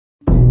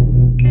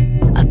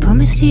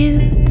promised you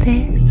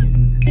this,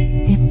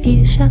 if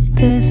you shut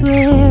those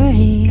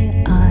weary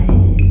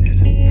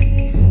eyes,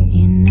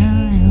 you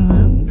know it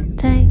won't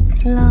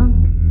take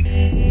long.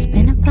 It's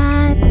been a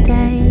bad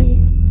day,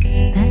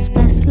 that's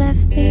best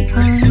left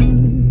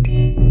behind.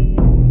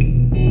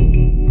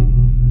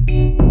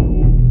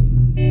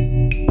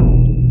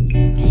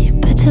 You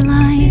better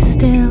lie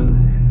still,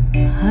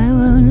 I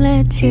won't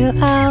let you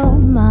out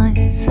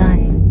my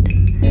sight.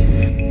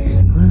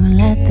 We'll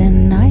let the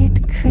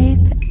night creep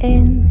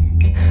in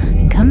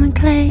and come and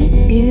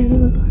claim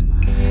you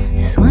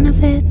as one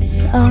of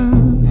its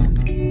own.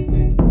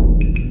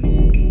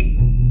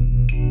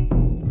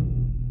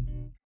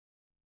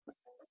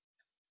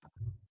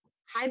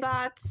 Hi,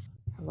 bots.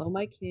 Hello,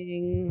 my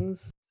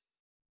kings.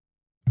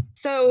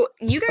 So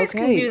you guys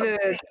can do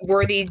the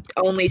worthy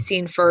only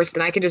scene first,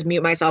 and I can just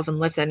mute myself and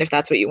listen if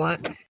that's what you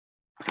want.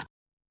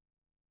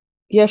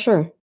 Yeah,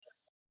 sure.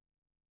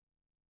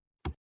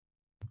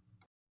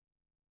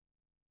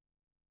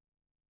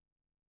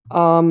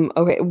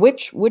 Okay,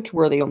 which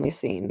were the only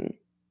scene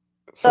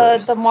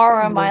first? The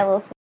Mara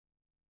Milos.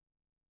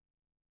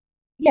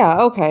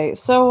 Yeah, okay.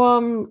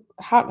 So,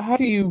 how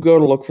do you go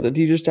to look for that?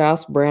 Do you just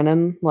ask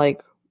Brandon,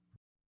 like...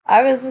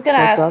 I was just gonna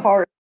What's ask up?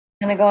 Cart.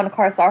 I'm gonna go into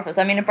Cart's office.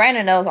 I mean, if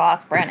Brandon knows, I'll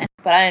ask Brandon,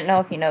 but I didn't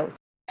know if he knows.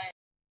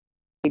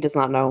 He does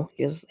not know.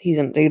 He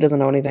doesn't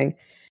know anything.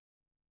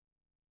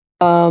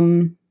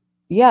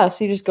 Yeah,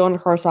 so you just go into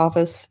Cart's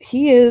office.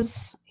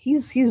 He's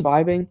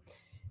vibing.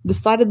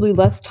 Decidedly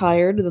less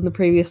tired than the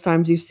previous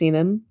times you've seen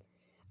him.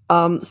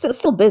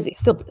 Still busy.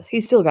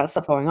 He's still got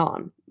stuff going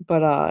on,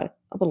 but a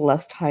little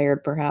less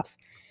tired, perhaps.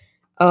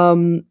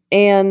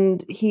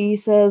 And he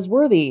says,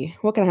 "Worthy,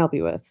 what can I help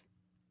you with?"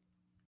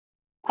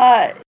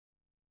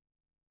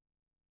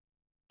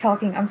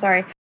 Talking. I'm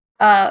sorry.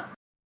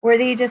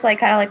 Worthy just like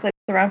kind of like looks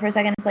around for a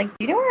second. It's like,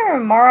 do you know where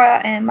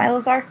Mara and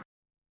Milos are?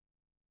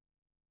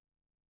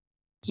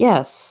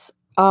 Yes.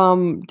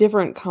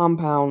 Different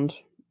compound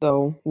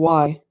though.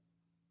 Why?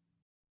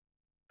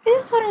 I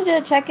just wanted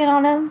to check in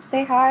on him,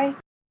 say hi.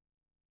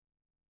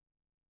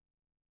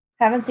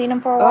 Haven't seen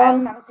him for a while.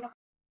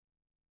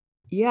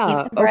 Yeah.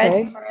 Eat some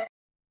bread. Okay.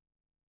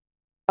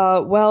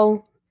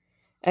 Well,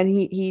 and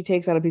he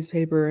takes out a piece of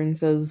paper and he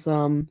says,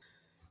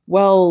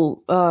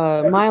 well,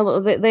 Milo,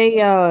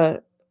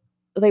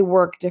 they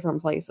work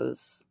different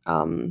places.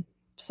 So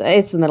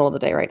it's the middle of the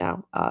day right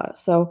now.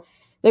 So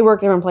they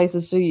work different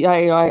places. So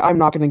I'm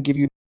not going to give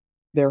you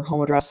their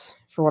home address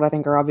for what I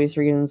think are obvious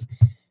reasons,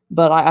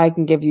 but I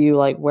can give you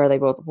like where they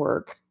both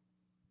work.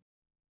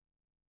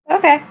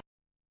 Okay.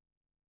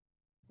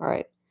 All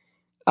right.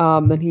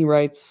 Then he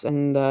writes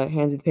and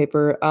hands you the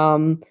paper.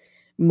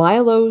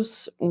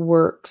 Milos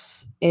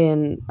works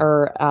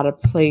at a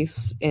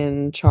place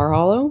in Char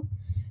Hollow.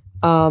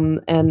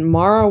 And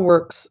Mara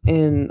works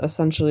in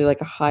essentially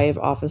like a hive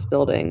office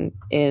building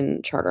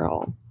in Charter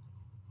Hall.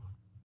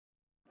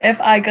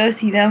 If I go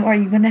see them, are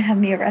you gonna have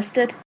me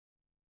arrested?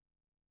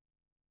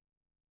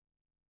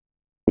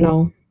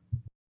 No.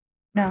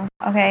 No.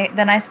 Okay,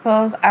 then I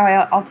suppose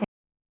I'll take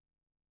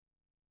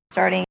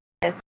starting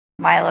with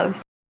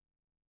Milos.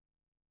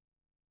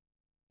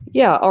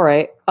 Yeah, all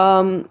right.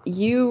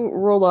 You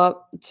roll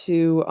up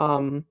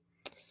to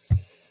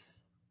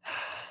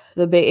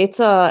it's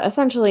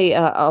essentially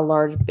a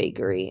large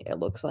bakery, it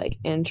looks like,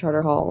 in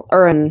Charter Hall,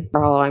 or in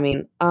Charter Hall, I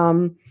mean.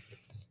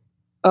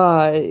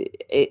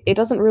 It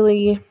doesn't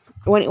really,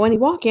 when you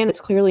walk in,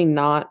 it's clearly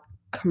not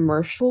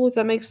commercial, if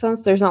that makes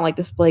sense. There's not like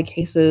display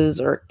cases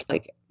or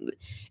like,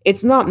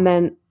 it's not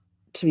meant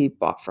to be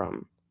bought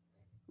from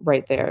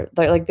right there.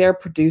 They're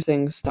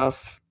producing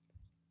stuff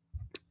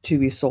to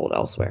be sold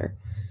elsewhere.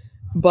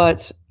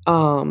 But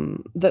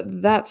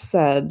that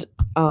said,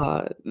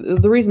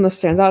 the reason this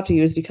stands out to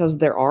you is because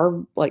there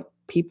are like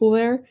people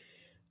there.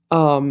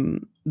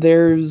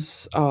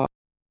 There's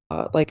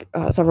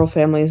several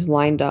families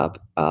lined up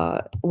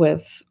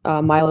with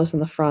Milos in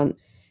the front,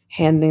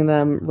 handing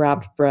them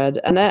wrapped bread.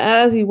 And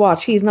as you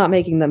watch, he's not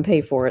making them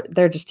pay for it.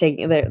 They're just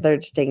taking it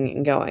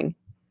and going.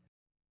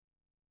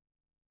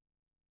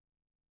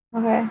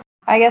 Okay.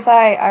 I guess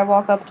I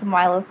walk up to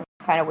Milos and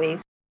kind of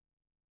wave.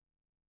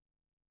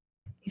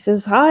 He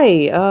says,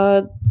 "Hi,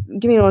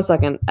 give me 1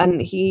 second."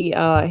 And he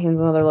hands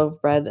another loaf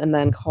of bread and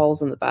then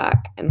calls in the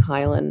back in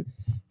Highland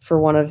for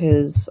one of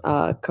his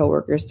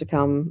coworkers to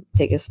come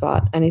take his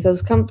spot. And he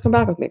says, come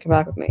back with me, come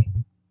back with me.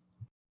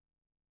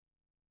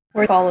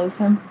 Word follows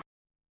him.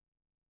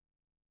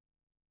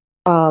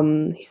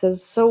 He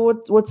says, "So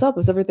what's up?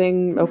 Is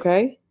everything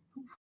okay?"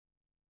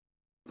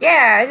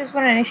 Yeah, I just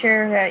wanted to make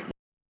sure that you're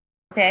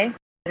okay,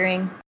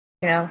 considering,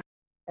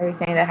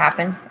 everything that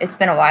happened. It's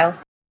been a while.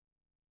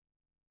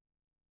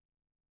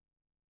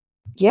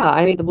 Yeah,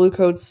 I mean, the blue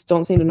coats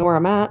don't seem to know where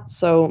I'm at,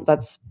 so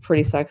that's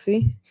pretty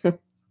sexy.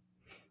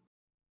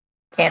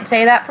 Can't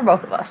say that for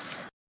both of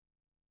us.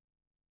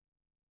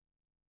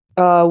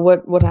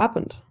 What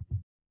happened?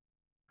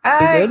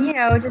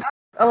 Just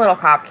a little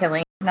cop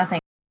killing. Nothing.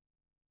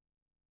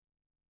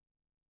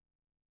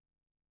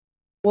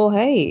 Well,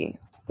 hey,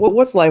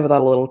 what's life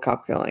without a little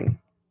cop killing?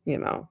 You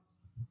know.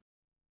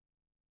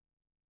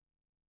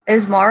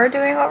 Is Mara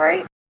doing all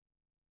right?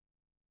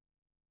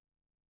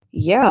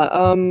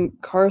 Yeah,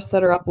 Car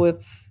set her up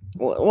with.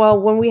 Well,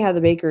 when we had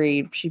the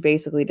bakery, she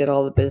basically did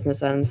all the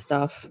business end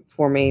stuff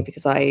for me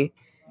because I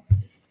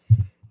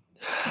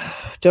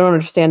don't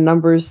understand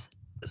numbers.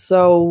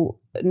 So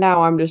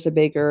now I'm just a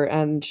baker,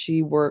 and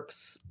she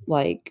works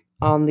like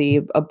on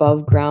the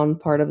above ground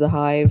part of the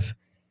hive,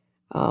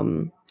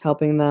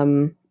 helping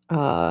them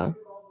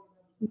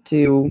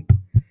to.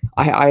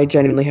 I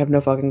genuinely have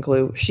no fucking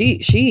clue.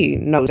 She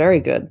knows very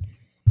good,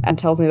 and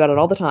tells me about it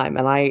all the time,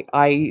 and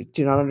I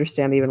do not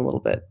understand even a little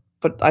bit.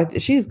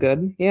 But she's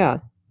good, yeah.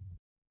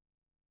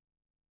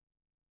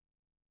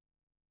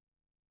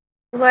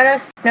 Let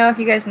us know if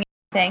you guys need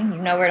anything.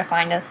 You know where to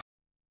find us.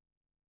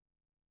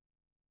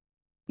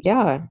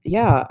 Yeah.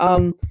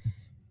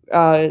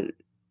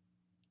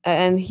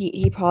 And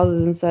he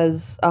pauses and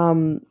says,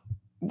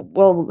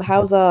 well,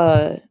 how's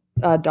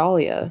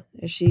Dahlia?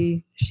 Is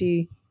she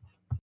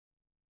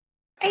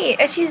Hey,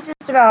 she's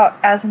just about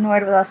as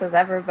annoyed with us as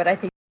ever, but I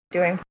think she's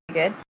doing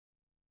pretty good.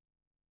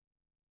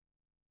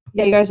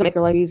 Yeah, you guys don't make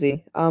her life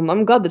easy.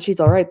 I'm glad that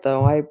she's all right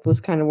though. I was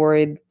kind of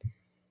worried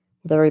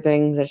with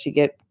everything that she'd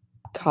get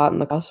caught in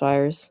the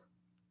crossfires.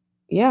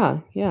 Yeah.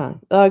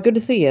 Good to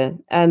see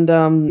you.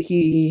 And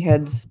he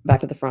heads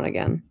back to the front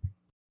again.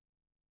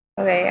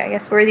 Okay, I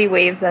guess Worthy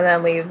waves and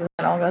then leaves, and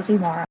then I'll go see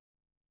Mara.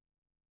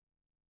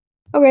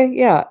 Okay,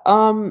 yeah.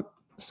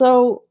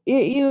 So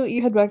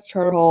you head back to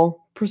Charter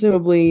Hall,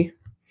 presumably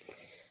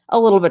a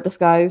little bit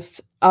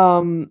disguised.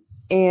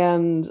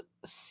 And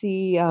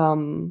see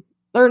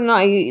or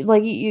not,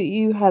 like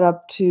you head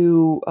up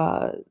to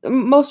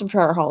most of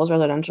Charter Hall is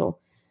residential,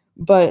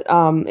 but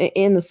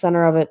in the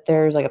center of it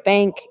there's like a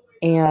bank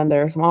and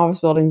there's some office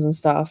buildings and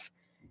stuff.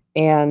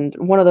 And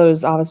one of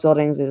those office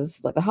buildings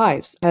is like the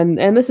hives, and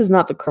this is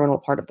not the criminal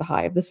part of the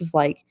hive. This is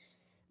like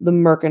the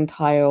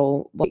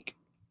mercantile, like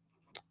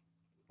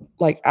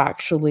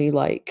actually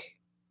like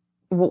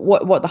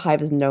what the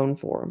hive is known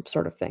for,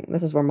 sort of thing.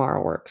 This is where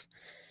Mara works.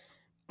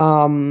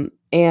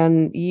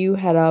 And you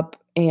head up,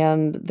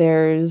 and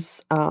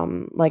there's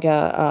like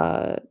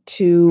a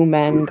two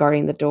men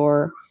guarding the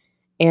door,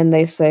 and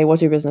they say,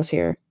 "What's your business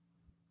here?"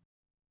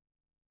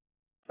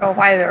 Oh,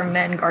 why there are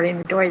men guarding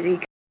the door?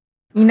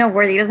 You know,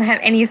 Worthy doesn't have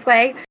any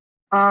sway.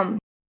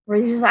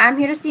 Worthy's just like, I'm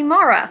here to see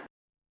Mara.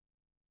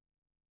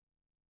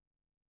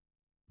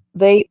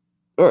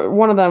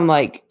 One of them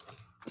like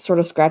sort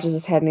of scratches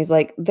his head, and he's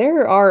like,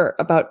 "There are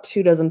about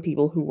 24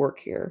 people who work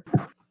here.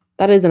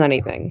 That isn't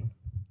anything.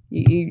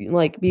 You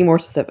like, be more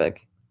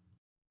specific."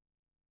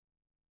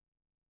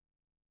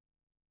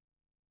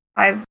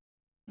 I'm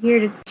here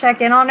to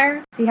check in on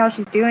her, see how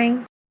she's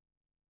doing.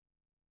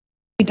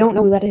 You don't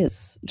know who that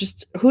is.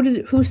 Just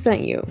who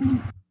sent you?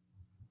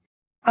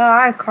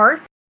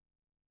 Karth.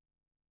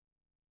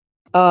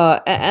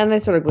 And they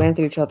sort of glance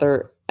at each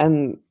other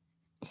and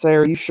say,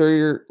 "Are you sure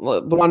you're..."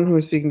 The one who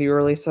was speaking to you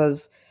early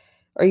says,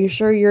 "Are you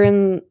sure you're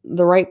in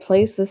the right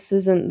place? This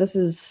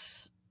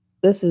is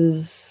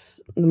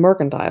the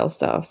mercantile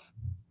stuff."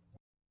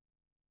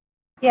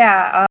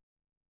 Yeah,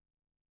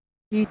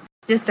 she's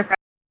just a friend.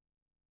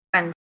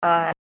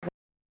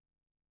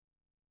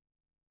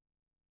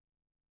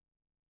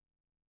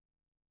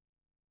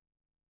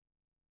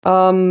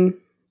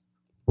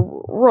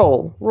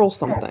 Roll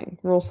something.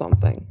 Roll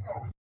something.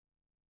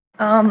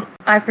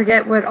 I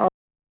forget what all.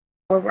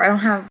 I don't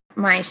have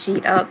my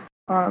sheet up.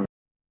 Can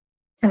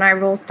I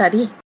roll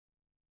study?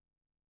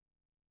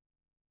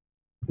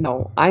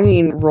 No, I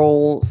mean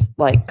roll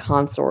like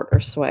consort or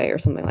sway or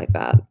something like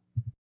that.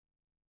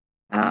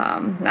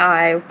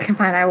 I can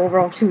find. I will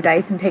roll 2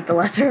 dice and take the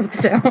lesser of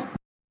the two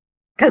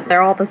because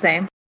they're all the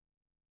same.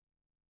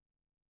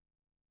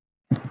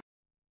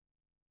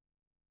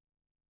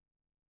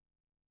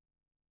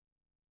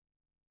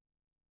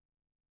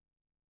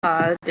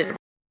 Did it.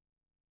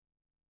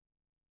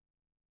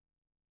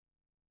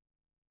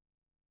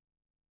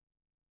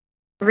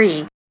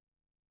 Three.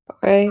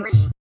 Okay.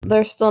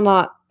 They're still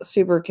not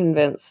super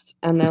convinced,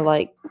 and they're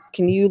like,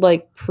 "Can you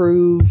like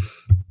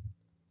prove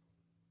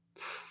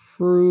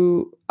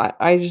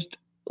I just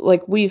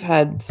like, we've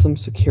had some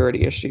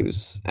security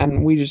issues,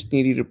 and we just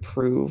need you to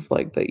prove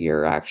like that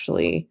you're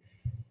actually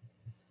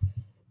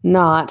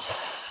not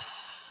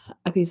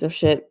a piece of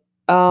shit."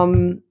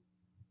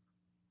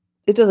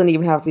 It doesn't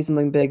even have to be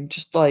something big,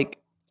 just like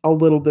a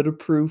little bit of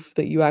proof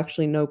that you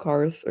actually know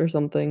Karth or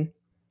something.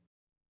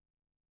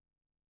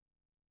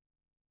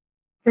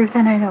 Prove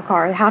that I know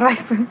Karth. How do I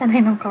prove that I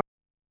know Karth?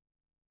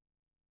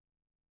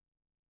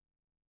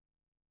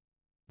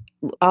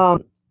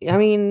 I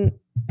mean,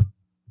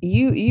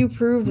 you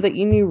proved that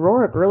you knew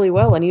Rorik really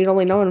well, and you'd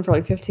only known him for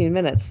like 15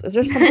 minutes. Is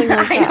there something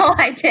like that? I know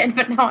I did,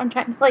 but now I'm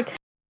trying to like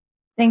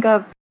think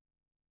of.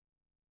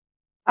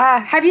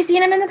 Have you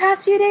seen him in the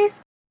past few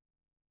days?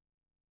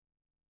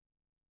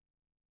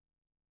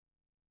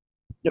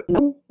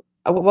 No.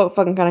 What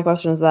fucking kind of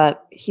question is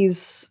that?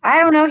 I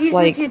don't know. He's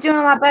like, just, he's doing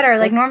a lot better.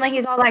 Like normally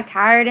he's all like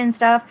tired and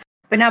stuff,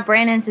 but now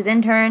Brandon's his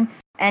intern,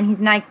 and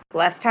he's like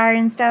less tired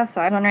and stuff.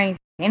 So I don't know if you've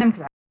seen him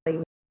because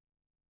I'm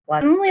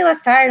only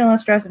less tired and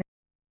less stressed.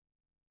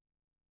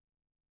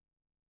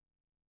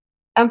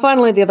 And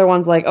finally, the other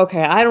one's like,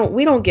 okay,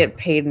 we don't get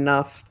paid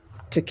enough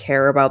to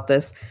care about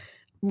this.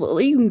 Well,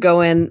 you can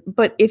go in,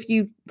 but if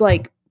you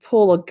like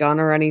pull a gun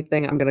or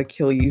anything, I'm gonna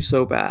kill you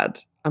so bad.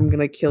 I'm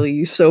gonna kill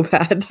you so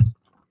bad.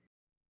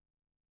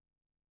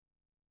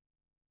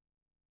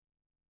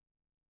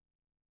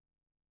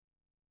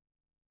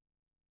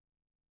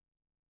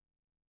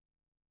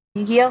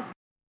 Yu-Gi-Oh?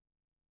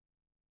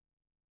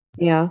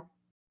 Yeah.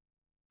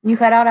 You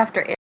cut out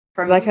after it.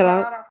 Did I cut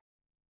out?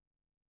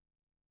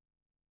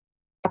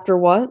 After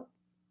what?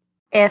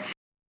 If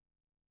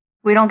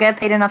we don't get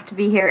paid enough to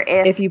be here,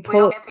 if you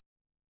pull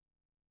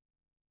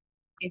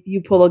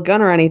a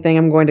gun or anything,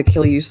 I'm going to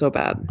kill you so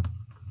bad.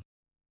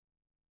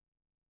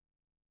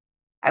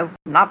 I will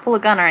not pull a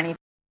gun or anything.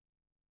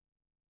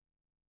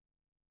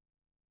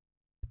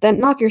 Then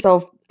knock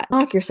yourself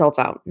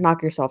out.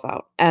 Knock yourself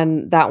out.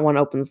 And that one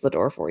opens the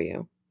door for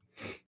you.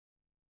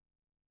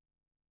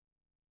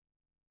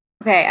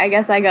 Okay, I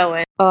guess I go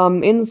in.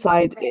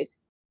 Inside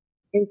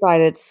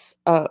it's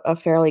a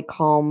fairly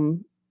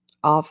calm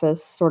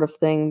office sort of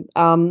thing.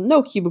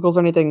 No cubicles or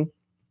anything.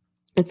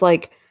 It's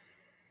like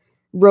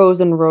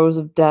rows and rows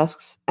of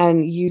desks,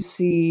 and you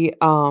see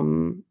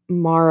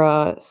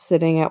Mara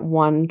sitting at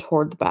one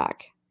toward the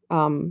back,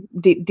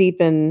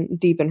 deep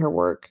in her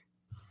work.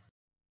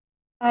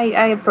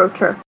 I approach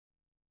her.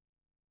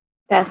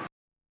 Yes.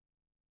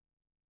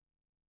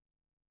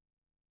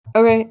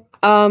 Okay.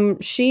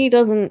 She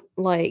doesn't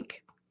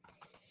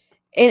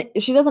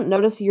she doesn't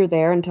notice you're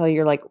there until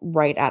you're like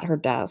right at her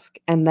desk,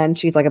 and then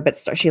she's like a bit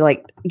she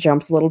like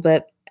jumps a little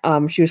bit.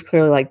 She was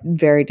clearly like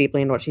very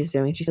deeply into what she's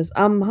doing. She says,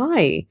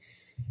 "Hi.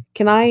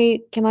 Can I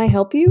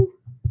help you?"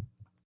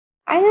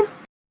 I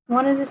just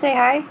wanted to say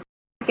hi.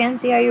 Again,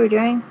 see how you were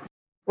doing.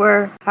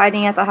 We're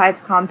hiding at the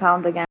Hive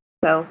compound again,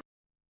 so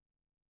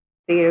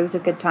figured it was a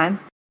good time.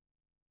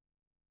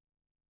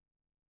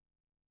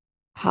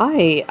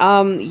 Hi.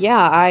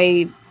 Yeah,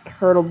 I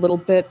heard a little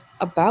bit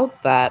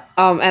about that.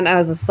 And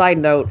as a side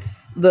note,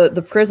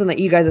 the prison that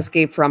you guys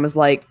escaped from is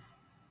like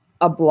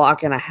a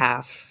block and a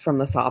half from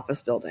this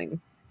office building.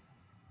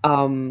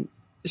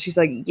 She's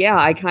like, yeah,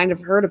 I kind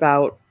of heard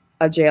about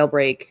a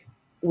jailbreak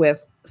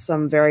with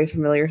some very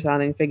familiar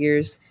sounding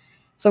figures.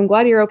 So I'm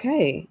glad you're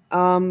okay.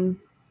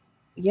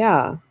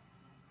 Yeah.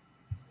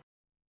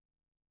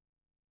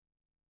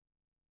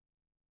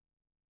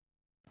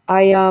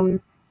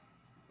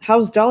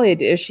 How's Dahlia?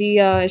 Is she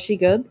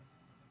good?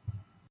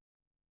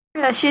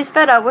 Yeah, she's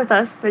fed up with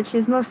us, but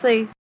she's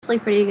mostly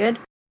pretty good.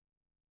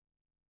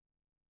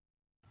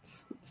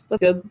 That's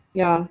good.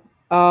 Yeah.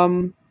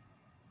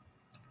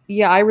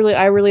 Yeah, I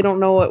really don't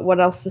know what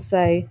else to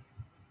say.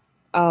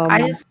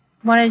 I just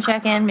wanted to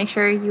check in, make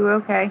sure you were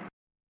okay.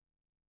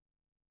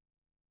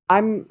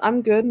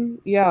 I'm good.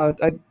 Yeah,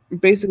 I'm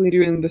basically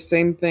doing the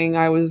same thing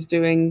I was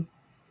doing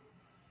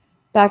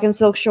back in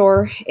Silk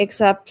Shore,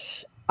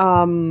 except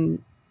I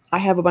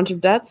have a bunch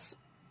of debts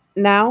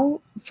now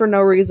for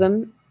no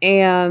reason,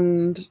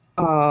 and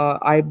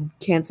I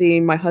can't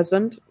see my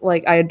husband.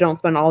 Like, I don't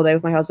spend all day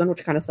with my husband,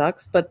 which kind of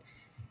sucks, but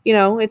you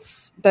know,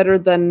 it's better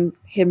than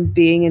him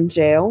being in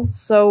jail.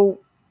 So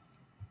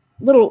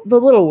the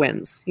little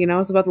wins, you know,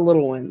 it's about the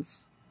little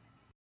wins.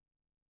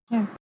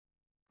 Yeah.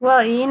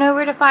 Well, you know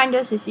where to find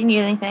us if you need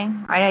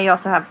anything. I know you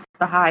also have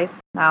the Hive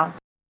now.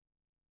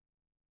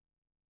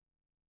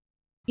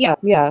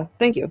 Yeah,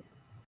 thank you.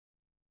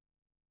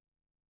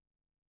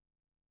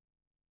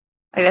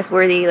 I guess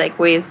Worthy like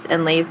waves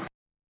and leaves.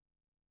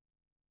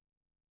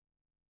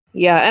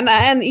 Yeah,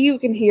 and you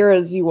can hear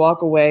as you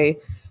walk away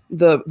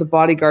the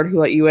bodyguard who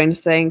let you in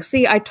saying,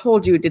 "See, I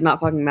told you it did not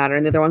fucking matter,"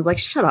 and the other one's like,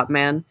 "Shut up,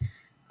 man."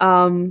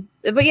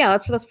 But yeah,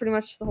 that's pretty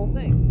much the whole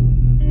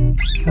thing.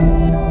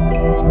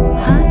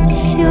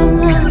 Hush your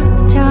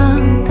mouth,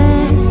 John.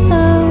 There's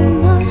so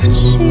much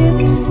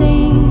you've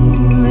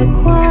seen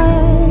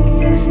requires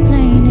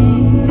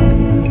explaining.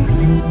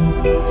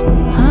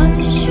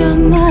 Hush your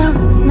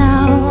mouth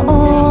now.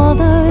 All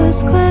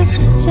those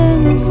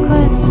questions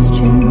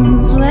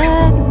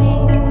wear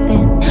me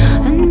thin,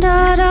 and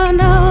I don't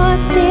know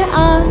what the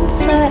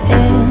answer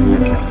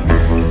is.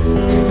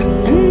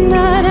 And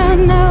I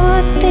don't know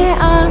what the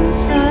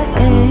answer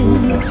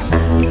is.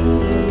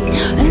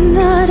 And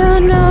I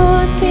don't know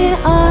what the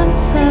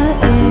answer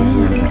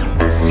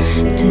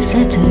is to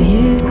settle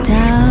you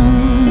down.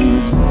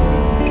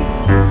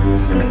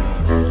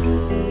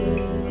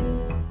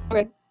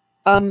 Okay.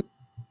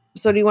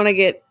 So do you want to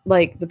get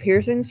like the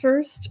piercings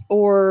first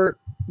or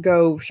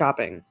go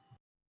shopping?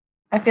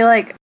 I feel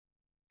like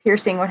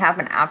piercing would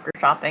happen after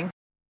shopping.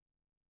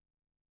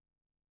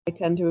 I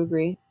tend to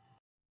agree.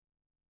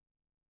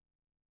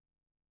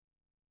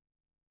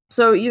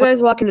 So you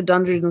guys walk into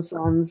Dungeons and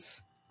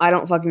Sons. I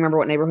don't fucking remember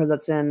what neighborhood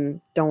that's in.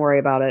 Don't worry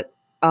about it.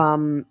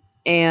 And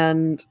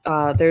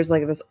there's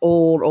like this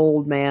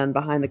old man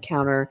behind the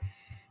counter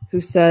who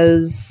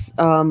says,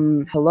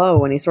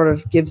 hello, and he sort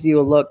of gives you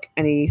a look,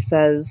 and he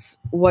says,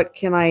 what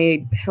can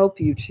I help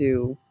you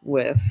two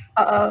with?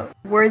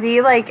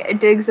 Worthy like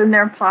digs in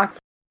their pockets,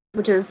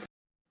 which is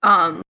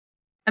a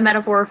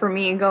metaphor for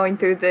me going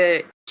through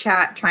the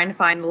chat trying to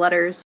find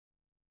letters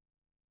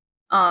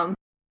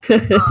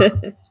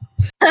thing.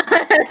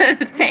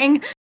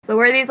 So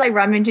Worthy's like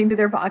rummaging through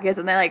their pockets,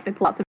 and they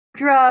pull out some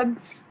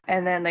drugs,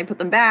 and then they put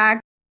them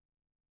back.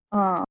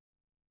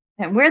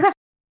 And where the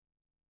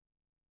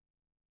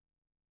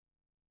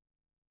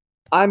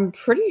I'm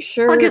pretty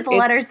sure fuck is the it's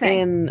letters thing?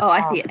 in. Oh,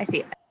 I see it. I see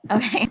it.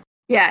 Okay.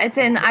 Yeah, it's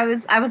in. I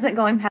wasn't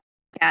going past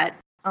yet.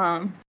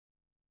 Oh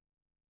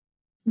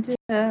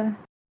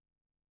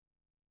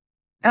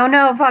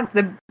no, fuck.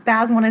 The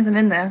Baz one isn't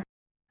in there.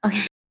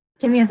 Okay,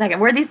 give me a second.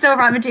 Were they still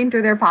rummaging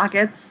through their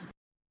pockets?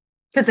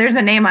 Because there's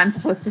a name I'm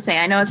supposed to say.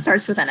 I know it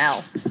starts with an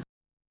L.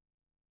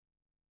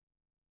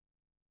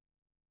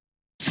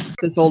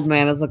 This old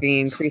man is looking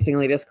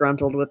increasingly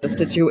disgruntled with the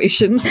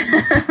situation.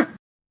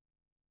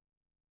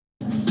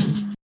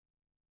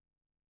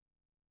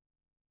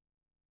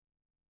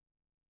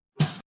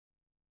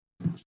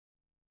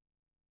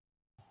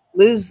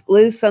 Liz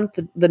sent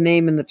the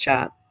name in the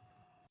chat.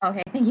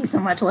 Okay, thank you so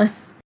much,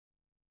 Liz.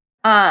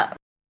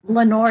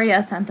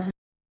 Lenoria sent us.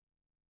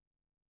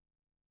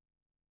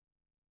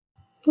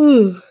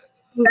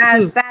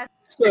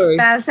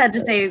 Baz said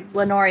to say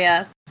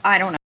Lenoria. I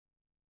don't know.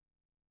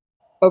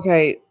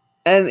 Okay,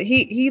 and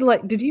he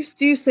like, do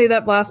you say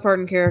that last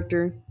part in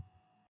character?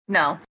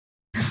 No.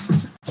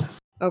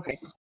 Okay.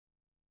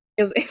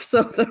 Because if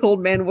so, the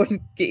old man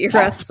wouldn't get your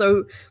ass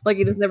so like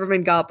it has never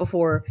been got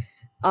before.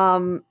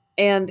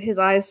 And his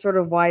eyes sort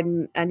of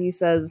widen, and he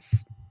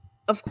says,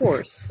 "Of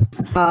course.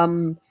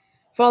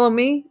 Follow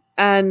me."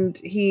 And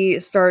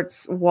he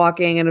starts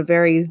walking in a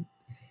very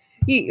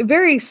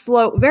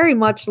slow, very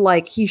much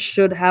like he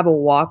should have a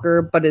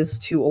walker, but is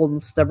too old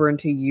and stubborn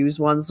to use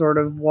one sort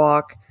of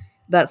walk.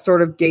 That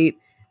sort of gait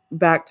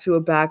back to a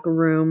back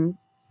room,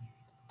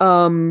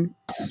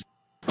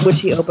 which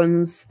he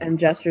opens and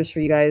gestures for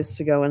you guys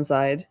to go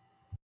inside.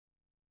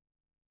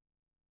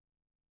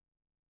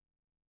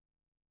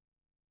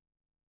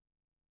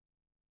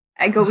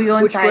 We go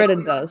inside. Which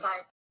Brennan does.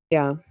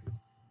 Yeah.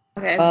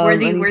 Okay,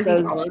 Worthy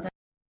follows him.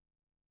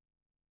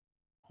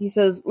 He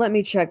says, "Let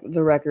me check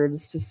the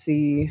records to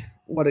see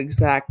what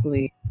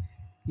exactly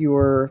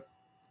your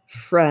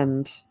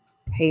friend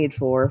paid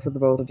for the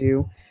both of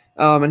you."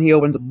 And he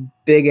opens a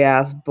big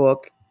ass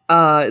book.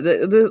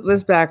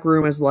 This back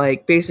room is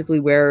like basically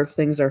where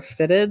things are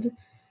fitted.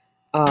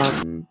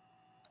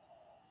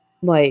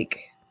 Like,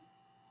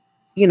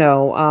 you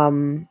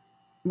know,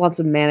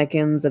 lots of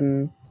mannequins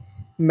and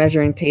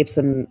measuring tapes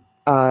and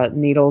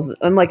needles,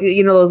 and like,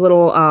 you know, those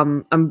little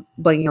I'm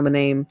blanking on the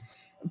name,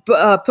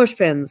 push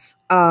pins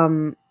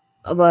that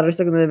are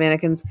stuck in the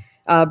mannequins.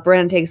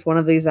 Brandon takes one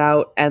of these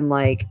out and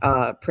like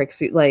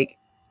pricks it, like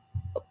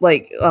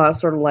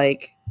sort of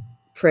like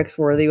pricks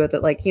Worthy with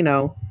it, like, you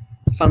know,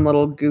 fun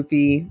little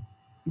goofy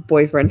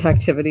boyfriend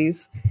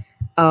activities.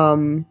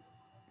 Worthy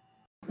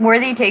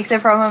takes it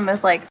from him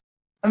as like,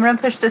 "I'm gonna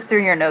push this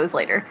through your nose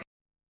later."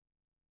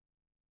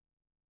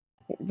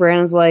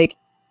 Brandon's like,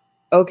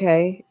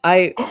 "Okay,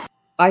 I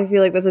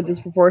feel like that's a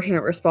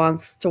disproportionate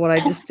response to what I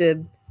just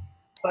did,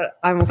 but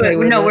I'm okay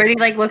with it." No, Worthy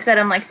like looks at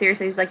him like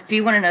seriously. He's like, "Do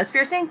you want a nose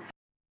piercing?"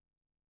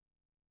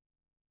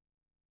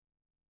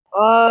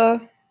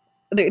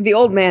 The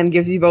old man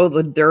gives you both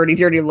a dirty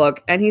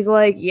look, and he's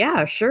like,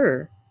 "Yeah,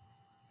 sure."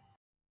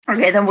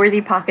 Okay, then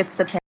Worthy pockets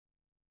the pin.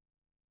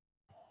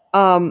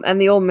 And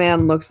the old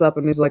man looks up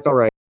and he's like, "All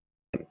right.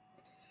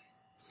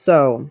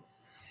 So,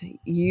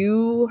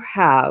 you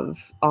have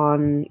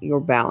on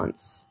your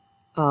balance,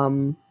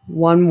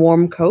 one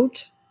warm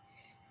coat,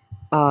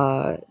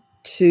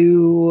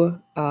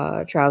 2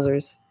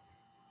 trousers,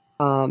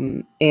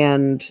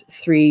 and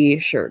 3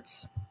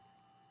 shirts.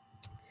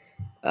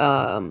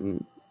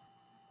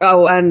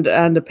 Oh, and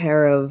a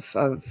pair of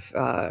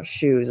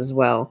shoes as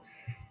well.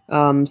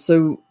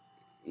 So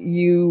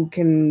you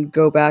can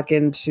go back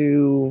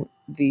into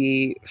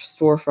the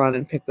storefront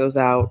and pick those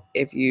out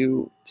if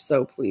you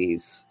so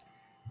please."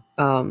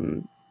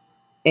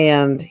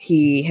 And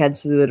he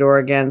heads through the door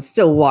again,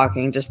 still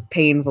walking, just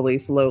painfully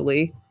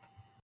slowly.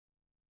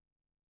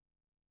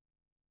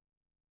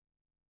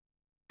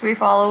 Do we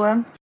follow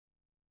him?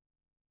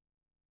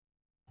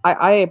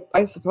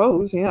 I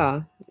suppose,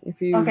 yeah. If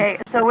you Okay,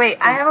 so wait,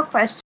 I have a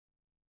question.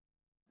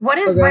 What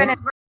is Brandon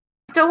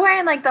still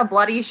wearing, like the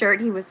bloody shirt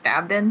he was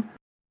stabbed in?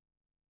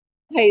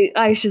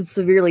 I should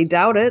severely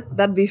doubt it.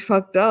 That'd be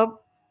fucked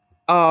up.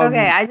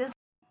 Okay,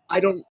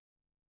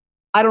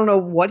 I don't know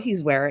what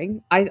he's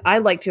wearing. I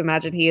like to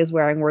imagine he is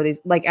wearing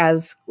Worthy's, like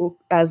as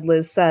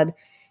Liz said,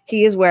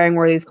 he is wearing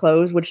Worthy's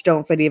clothes, which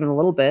don't fit even a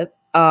little bit.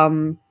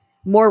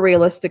 More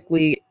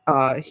realistically,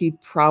 he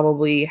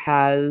probably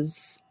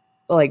has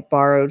like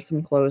borrowed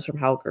some clothes from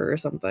Helker or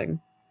something.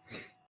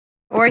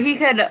 Or he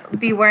could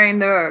be wearing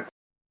the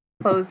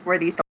clothes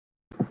Worthy's.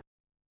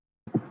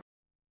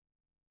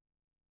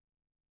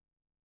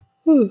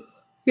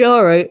 Yeah,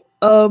 all right.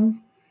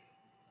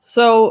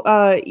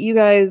 So you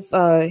guys,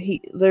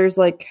 there's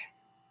like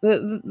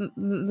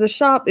the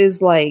shop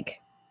is like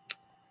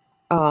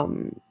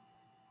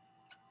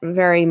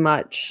very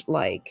much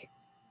like,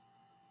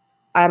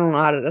 I don't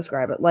know how to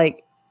describe it,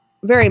 like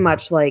very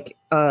much like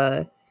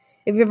if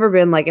you've ever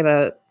been like in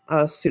a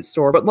suit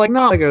store, but like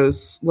not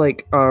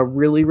like a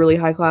really really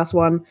high class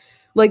one.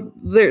 Like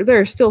there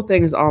are still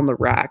things on the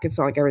rack. It's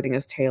not like everything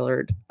is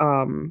tailored.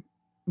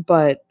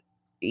 But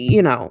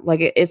you know, like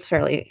it's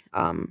fairly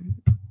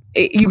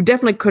you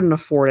definitely couldn't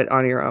afford it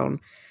on your own.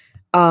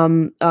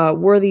 Brandon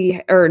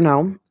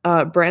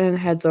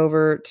heads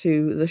over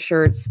to the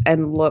shirts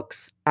and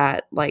looks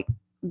at like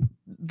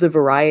the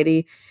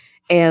variety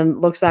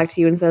and looks back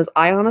to you and says,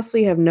 I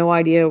honestly have no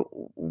idea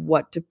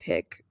what to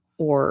pick,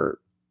 or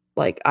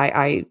like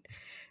I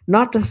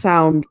not to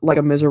sound like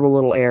a miserable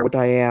little heir, which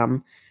I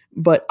am,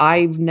 but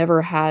I've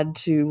never had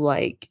to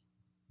like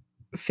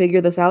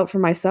figure this out for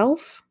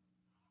myself.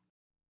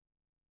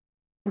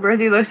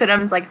 Worthy looks at him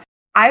and is like,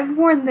 I've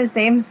worn the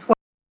same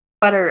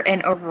sweater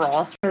and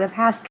overalls for the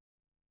past.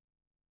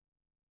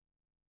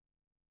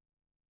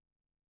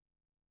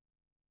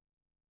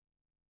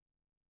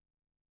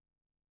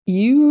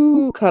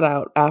 You cut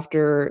out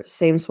after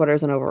same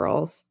sweaters and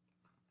overalls.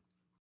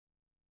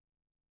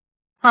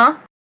 Huh?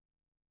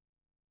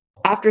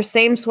 After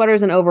same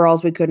sweaters and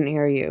overalls, we couldn't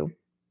hear you.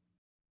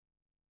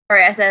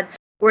 Sorry, I said,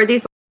 were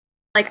these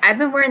like, I've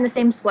been wearing the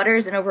same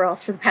sweaters and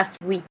overalls for the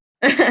past week.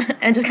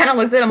 And just kind of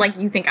looks at him like,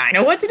 you think I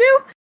know what to do?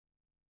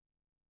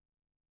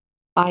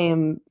 I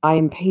am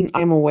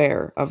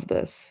aware of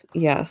this.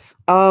 Yes.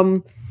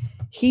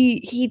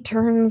 He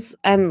turns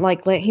and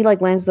he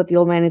glances at the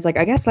old man. He's like,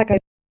 I guess that guy's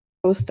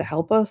supposed to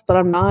help us, but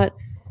I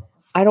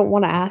don't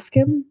want to ask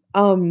him.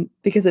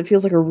 Because it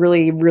feels like a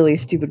really, really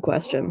stupid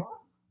question.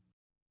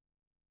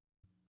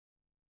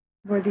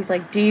 Worthy's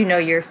like, do you know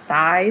your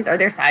size? Are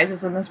there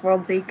sizes in this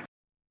world, Zeke?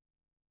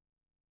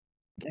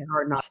 There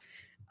are not.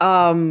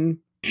 And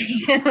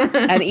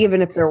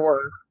even if there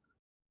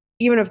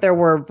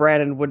were,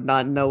 Brandon would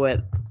not know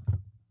it.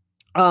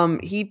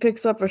 He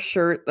picks up a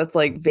shirt that's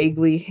like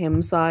vaguely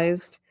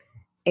him-sized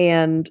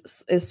and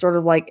is sort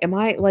of like, am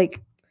I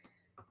like,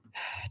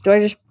 do I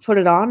just put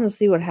it on and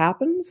see what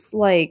happens?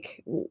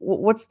 Like,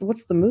 what's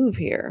the move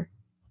here?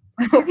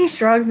 He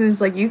shrugs and is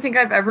like, you think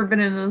I've ever been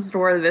in a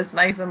store this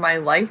nice in my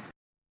life?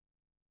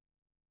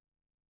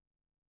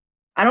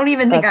 I don't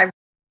even think I've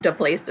a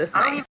place this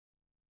nice.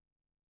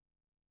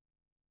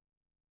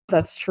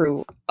 That's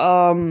true.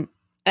 And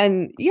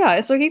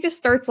yeah, so he just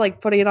starts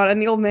like putting it on,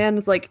 and the old man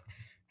is like,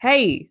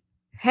 hey,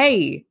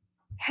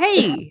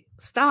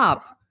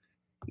 stop.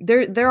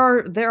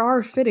 There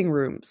are fitting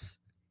rooms.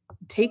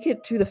 Take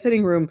it to the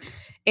fitting room.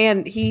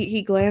 And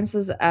he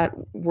glances at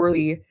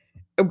Worthy.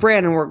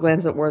 Brandon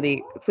glances at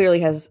Worthy, clearly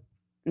has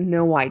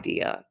no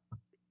idea.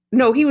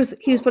 No, he was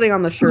putting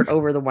on the shirt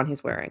over the one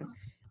he's wearing.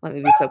 Let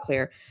me be so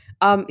clear.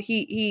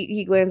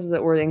 He glances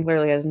at Worthy and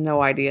clearly has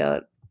no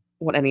idea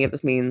what any of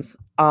this means.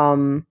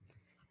 And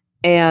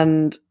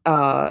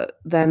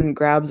then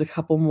grabs a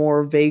couple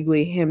more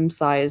vaguely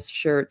him-sized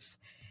shirts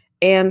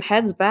and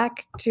heads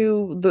back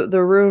to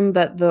the room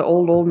that the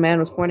old man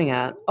was pointing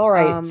at. All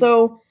right,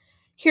 so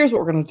here's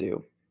what we're gonna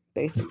do,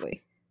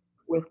 basically,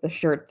 with the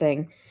shirt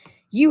thing.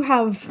 You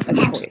have a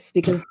choice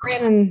because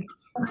Brandon.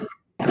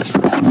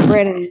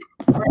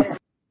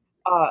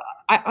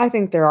 I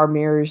think there are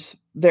mirrors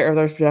there.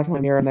 There's definitely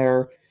a mirror in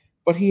there,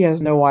 but he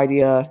has no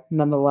idea.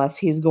 Nonetheless,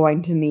 he's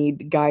going to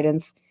need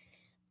guidance.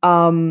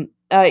 You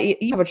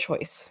have a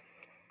choice.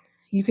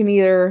 You can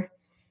either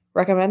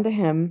recommend to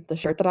him the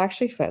shirt that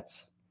actually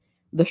fits,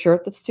 the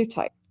shirt that's too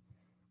tight,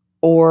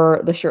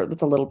 or the shirt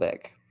that's a little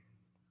big.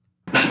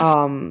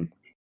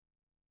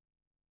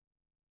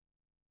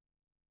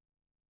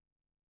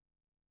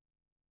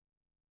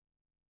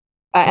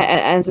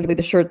 And specifically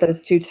the shirt that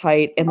is too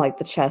tight in like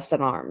the chest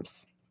and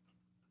arms.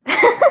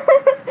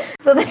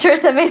 So the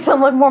shirt that makes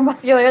him look more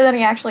muscular than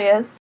he actually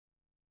is?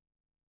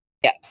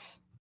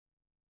 Yes.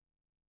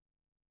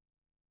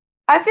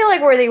 I feel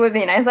like Worthy would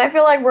be nice. I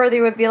feel like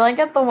Worthy would be like,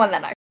 get the one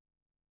that I...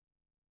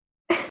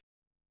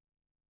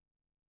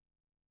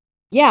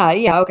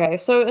 Yeah, okay.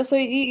 So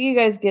you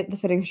guys get the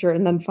fitting shirt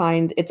and then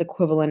find its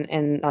equivalent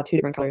in two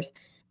different colors.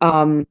 We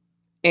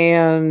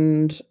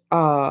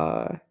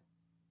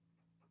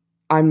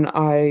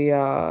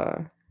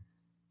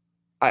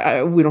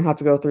don't have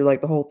to go through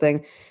like the whole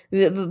thing.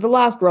 The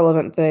last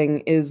relevant thing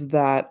is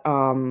that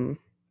you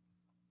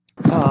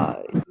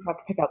have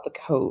to pick out the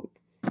coat.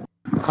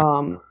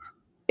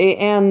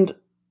 And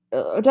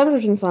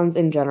Deatherage & Sons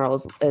in general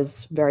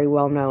is very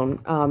well known.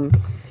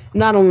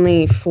 Not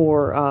only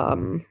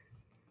for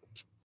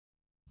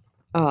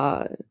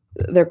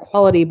their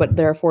quality, but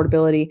their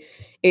affordability.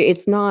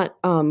 It's not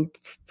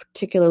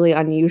particularly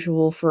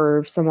unusual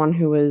for someone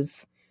who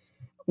is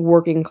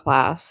working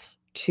class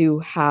to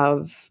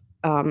have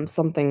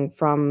something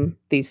from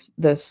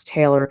this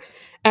tailor,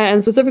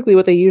 and specifically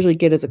what they usually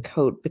get is a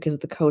coat, because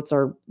the coats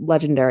are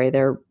legendary.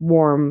 They're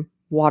warm,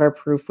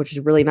 waterproof, which is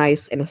really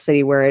nice in a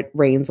city where it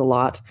rains a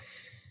lot.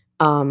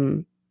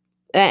 And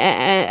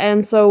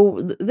so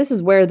this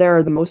is where there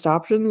are the most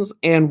options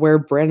and where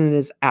Brandon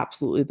is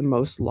absolutely the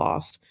most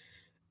lost.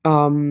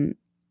 Not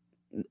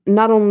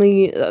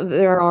only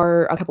there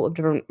are a couple of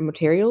different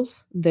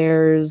materials.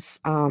 There's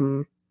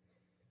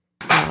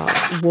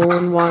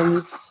woolen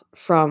ones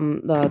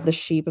from the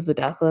sheep of the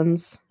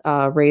Deathlands,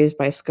 raised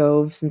by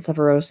Scoves and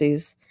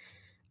Severoses.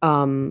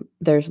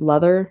 There's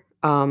leather,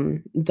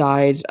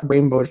 dyed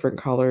rainbow different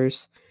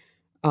colors,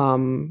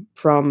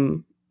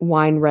 from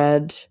wine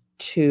red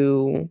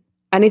to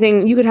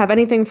anything. You could have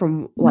anything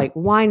from like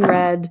wine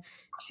red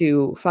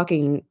to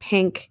fucking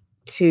pink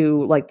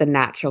to like the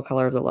natural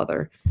color of the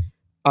leather.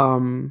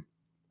 And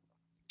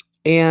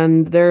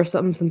there are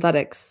some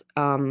synthetics,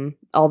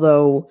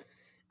 although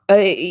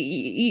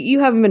you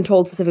haven't been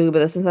told specifically, but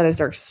the synthetics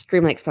are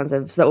extremely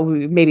expensive, so that would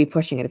be maybe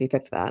pushing it if you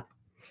picked that.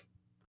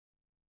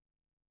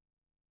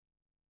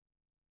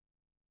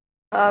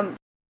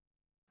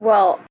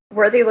 Well,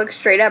 Worthy looks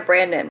straight at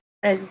Brandon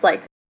and is just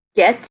like,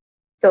 get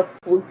the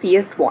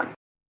floofiest one.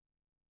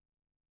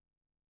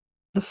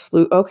 The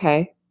flute,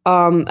 okay.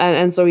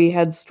 And so he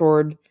heads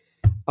toward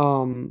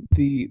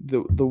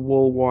the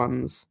wool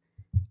ones.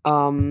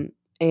 And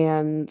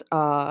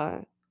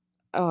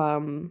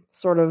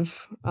sort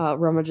of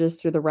rummages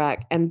through the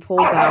rack and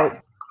pulls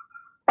out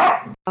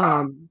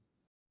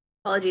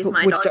apologies,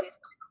 my dog.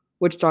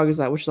 Which dog is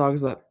that? Which dog is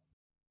that?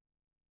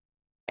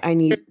 I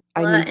need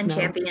Bella to and know.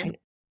 Champion.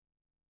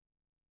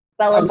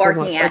 Bella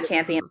barking at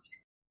Champion.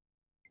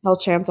 Tell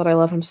Champ that I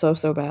love him so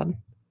bad.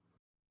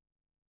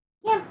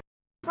 Yeah,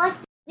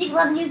 he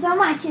loves you so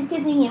much. He's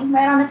kissing you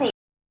right on the face.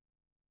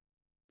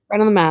 Right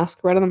on the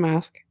mask. Right on the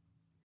mask.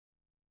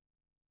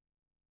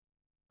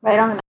 Right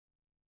on the mask.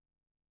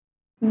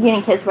 You're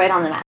getting kissed right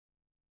on the mask.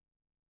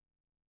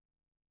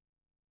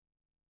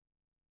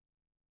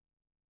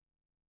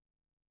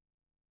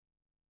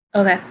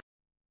 Okay.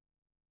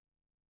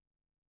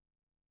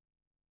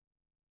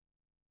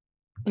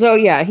 So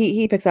yeah,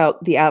 he picks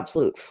out the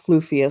absolute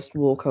floofiest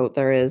wool coat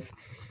there is,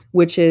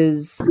 which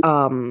is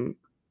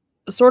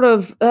sort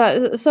of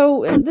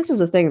so this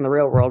is a thing in the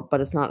real world, but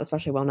it's not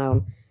especially well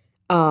known.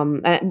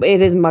 And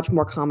it is much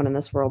more common in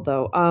this world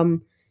though.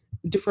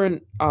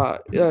 Different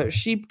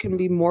sheep can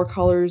be more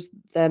colors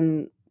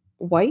than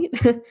white.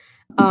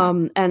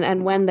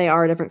 And when they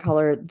are a different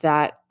color,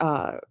 that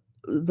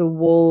the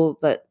wool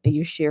that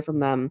you shear from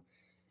them,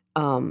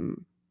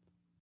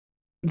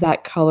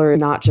 that color is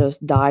not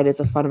just dyed, it's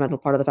a fundamental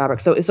part of the fabric.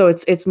 So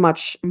it's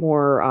much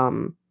more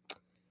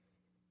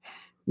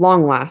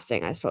long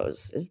lasting, I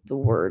suppose is the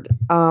word.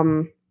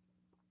 So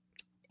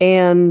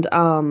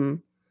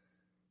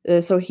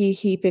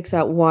he picks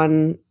out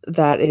one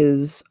that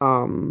is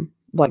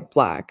like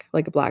black,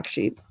 like a black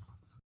sheep.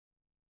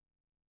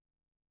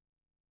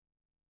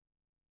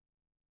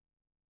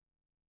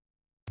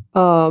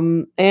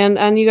 And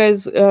you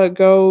guys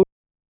go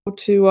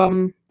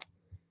to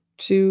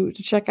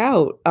check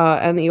out,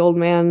 and the old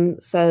man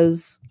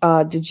says,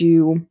 did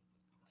you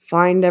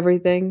find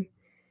everything?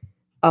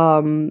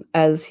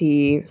 As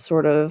he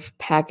sort of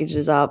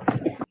packages up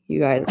you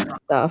guys'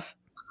 stuff.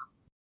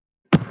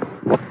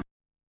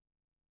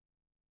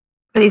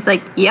 But he's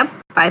like, yep,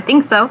 I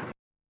think so.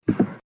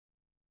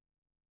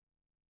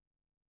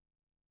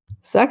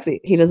 Sexy.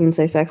 He doesn't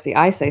say sexy.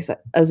 I say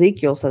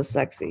Ezekiel says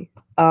sexy.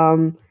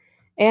 And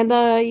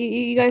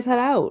you guys head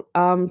out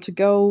to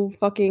go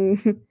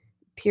fucking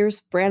pierce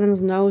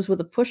Brandon's nose with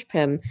a push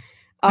pin.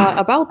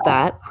 About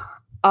that,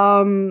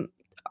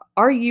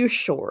 are you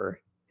sure?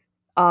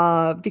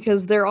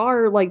 Because there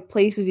are like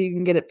places you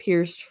can get it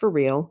pierced for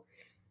real.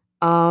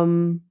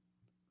 Not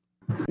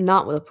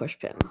with a push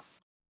pin.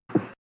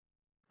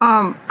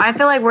 I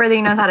feel like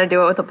Worthy knows how to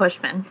do it with a push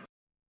pin.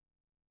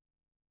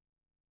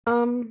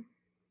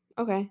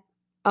 Okay.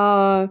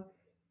 Out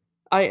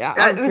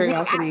of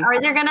curiosity,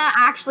 are there gonna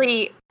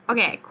actually?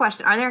 Okay,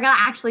 question: are there gonna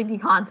actually be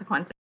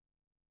consequences?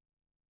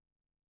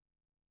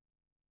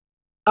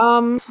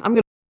 I'm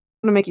gonna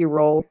make you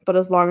roll, but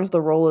as long as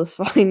the roll is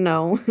fine,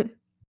 no.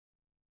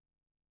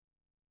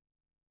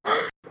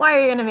 Why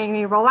are you gonna make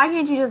me roll? Why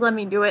can't you just let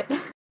me do it?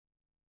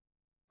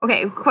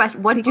 Okay,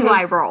 question: what do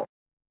I roll?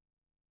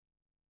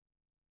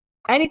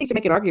 Anything you can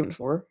make an argument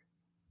for.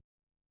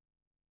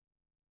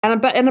 And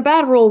a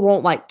bad roll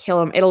won't like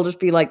kill him. It'll just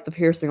be like the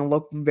piercing will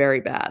look very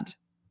bad.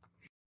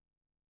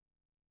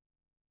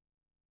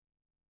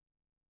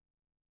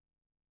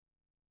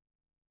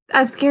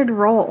 I'm scared to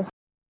roll.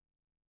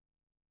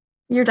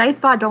 Your dice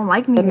bot don't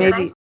like me.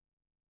 Maybe.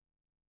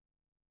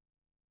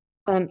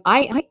 And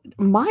I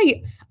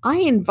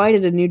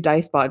invited a new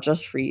dice bot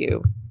just for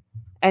you.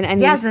 And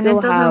yes, you still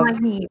and it doesn't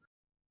like me. It's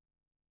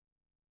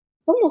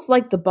almost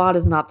like the bot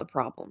is not the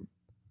problem.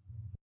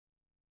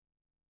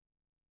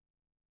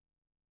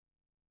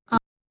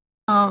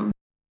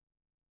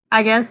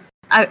 I guess.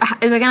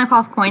 Is it gonna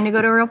cost coin to go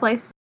to a real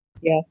place?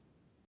 Yes.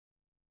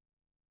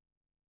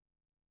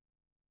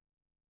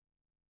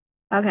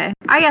 Okay,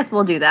 I guess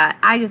we'll do that.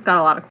 I just got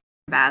a lot of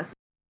bass.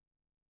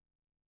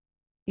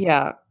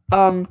 Yeah.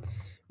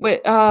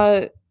 Wait.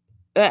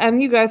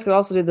 And you guys could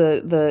also do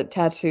the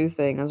tattoo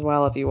thing as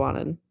well if you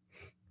wanted.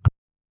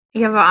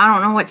 Yeah, but I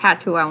don't know what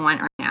tattoo I want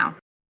right now.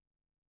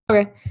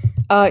 Okay.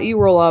 You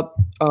roll up.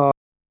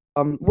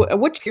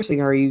 Which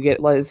piercing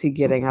is he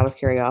getting out of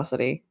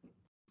curiosity?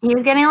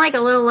 He's getting like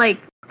a little like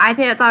I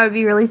thought it would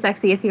be really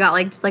sexy if he got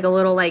like just like a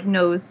little like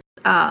nose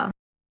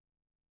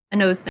a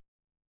nose thing.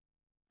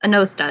 A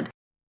nose stud.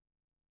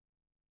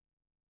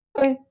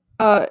 Okay.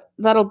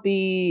 That'll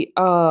be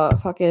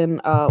fucking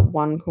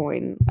 1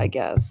 coin, I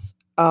guess.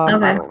 Okay.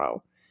 I don't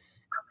know.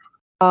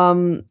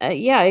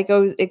 Yeah, it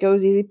goes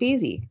easy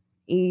peasy.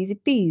 Easy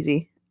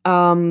peasy.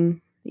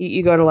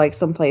 You go to like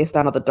some place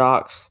down at the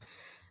docks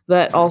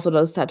that also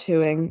does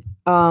tattooing.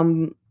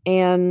 And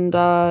in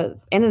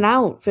and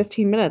out,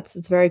 15 minutes.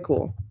 It's very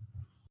cool.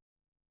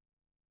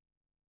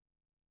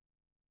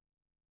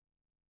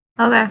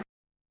 Okay.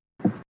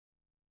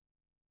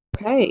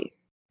 Okay.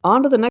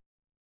 On to the next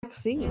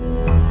scene.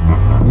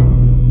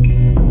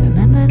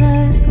 Remember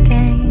those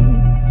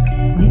games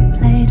we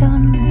played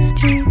on the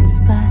streets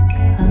back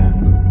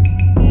home?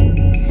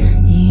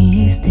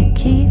 You used to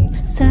keep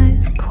so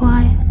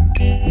quiet.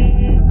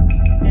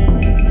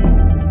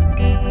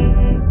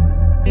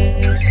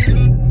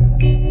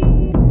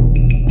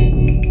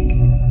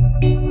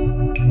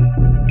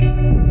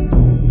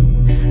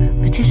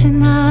 Petition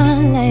my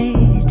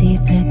lady,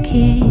 the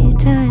key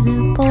to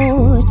the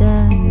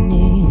border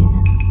news.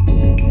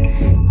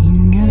 You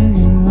know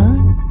it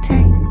won't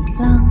take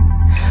long.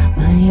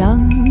 My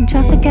young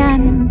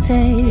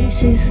trafficante,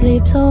 she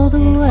sleeps all the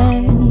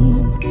way.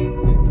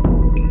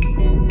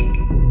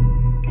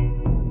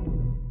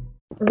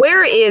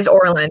 Where is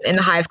Orland in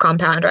the Hive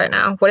compound right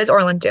now? What is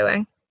Orland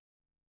doing?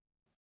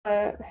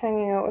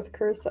 Hanging out with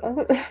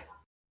Carissa.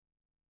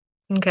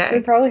 Okay.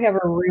 They probably have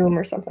a room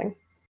or something.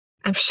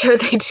 I'm sure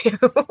they do.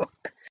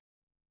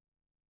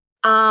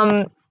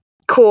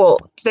 Cool.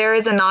 There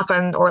is a knock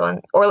on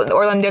Orland.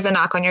 Orland, there's a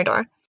knock on your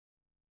door.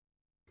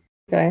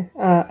 Okay.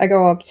 I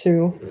go up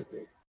to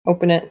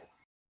open it.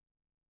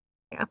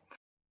 Yeah.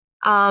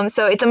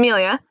 So it's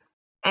Amelia,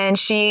 and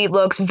she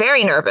looks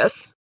very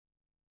nervous.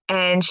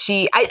 And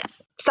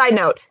side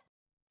note,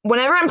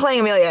 whenever I'm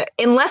playing Amelia,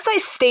 unless I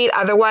state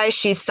otherwise,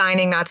 she's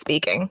signing, not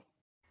speaking.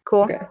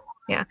 Cool. Okay.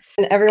 Yeah.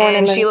 And everyone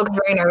And she looks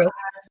very nervous.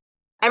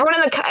 Everyone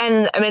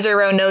in Misery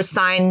Row knows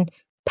sign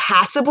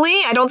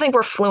passably. I don't think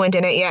we're fluent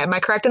in it yet. Am I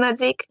correct in that,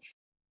 Zeke?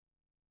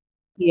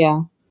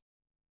 Yeah.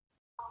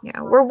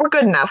 Yeah, we're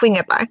good enough. We can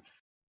get by.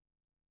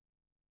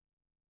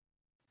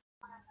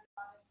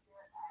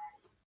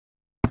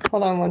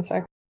 Hold on 1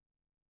 sec.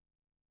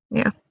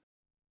 Yeah.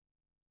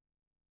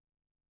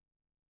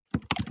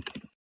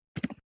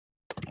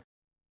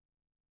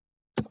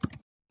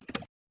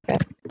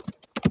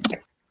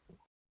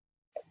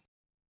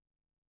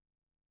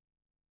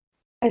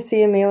 I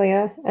see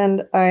Amelia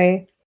and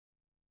I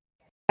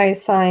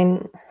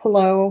sign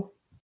hello.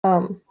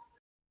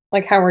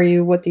 Like, how are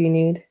you? What do you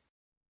need?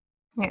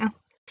 Yeah.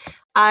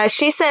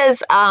 She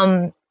says,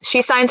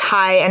 she signs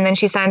hi, and then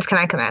she signs, can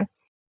I come in?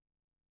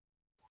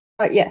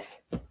 Yes.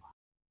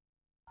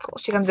 Cool.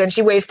 She comes in,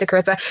 she waves to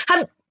Carissa.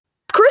 Have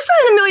Carissa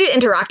and Amelia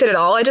interacted at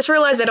all? I just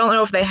realized I don't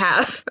know if they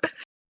have.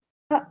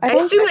 I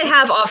assume they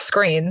have off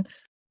screen.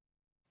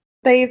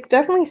 They've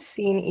definitely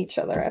seen each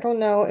other. I don't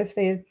know if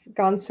they've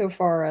gone so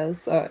far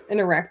as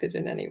interacted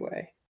in any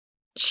way.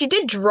 She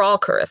did draw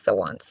Carissa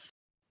once.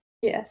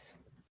 Yes.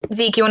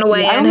 Zeke, you want to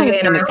weigh I in? don't Have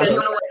think they it's been interacted?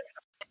 extensive.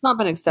 It's not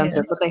been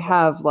extensive, but they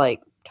have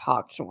like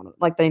talked to one another.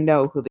 Like they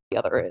know who the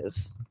other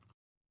is.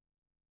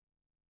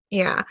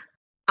 Yeah.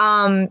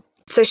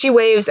 So she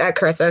waves at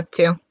Carissa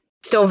too.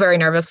 Still very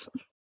nervous.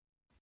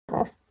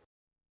 Oh.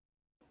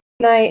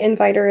 Can I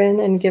invite her in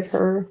and give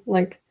her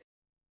like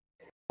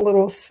a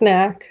little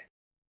snack?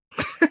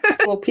 A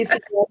little piece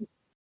of bread?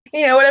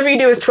 Yeah, whatever you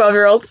do with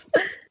 12-year-olds.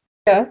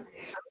 Yeah.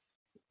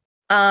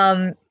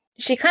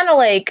 She kind of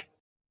like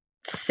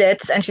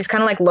sits and she's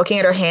kind of like looking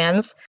at her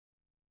hands.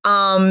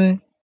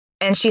 And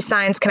she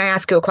signs, can I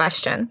ask you a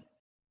question?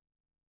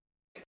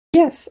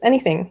 Yes,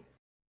 anything.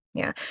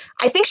 Yeah.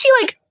 I think she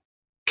like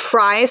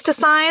tries to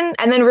sign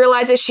and then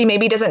realizes she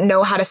maybe doesn't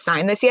know how to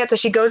sign this yet. So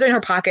she goes in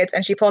her pockets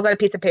and she pulls out a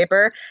piece of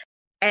paper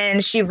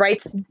and she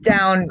writes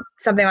down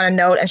something on a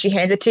note and she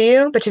hands it to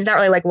you, but she's not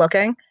really like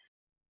looking.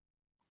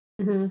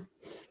 Mm-hmm.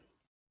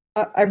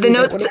 I read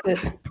What is it?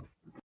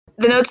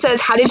 The note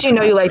says, how did you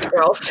know you liked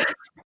girls?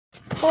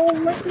 Oh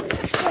my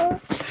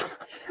god.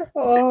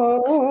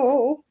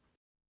 Oh.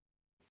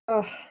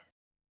 Ugh.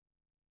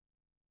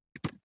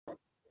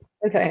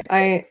 Okay,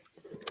 I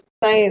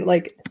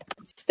like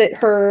sit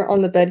her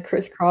on the bed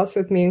crisscross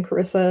with me and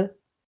Carissa.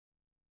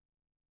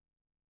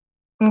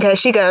 Okay,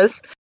 she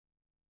goes.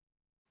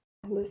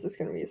 This is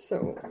gonna be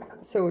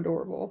so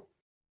adorable.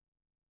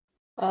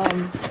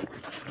 And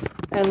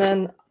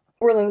then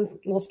Orland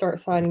will start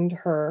signing to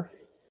her,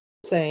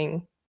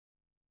 saying,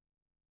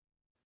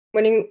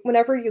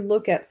 whenever you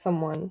look at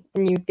someone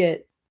and you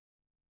get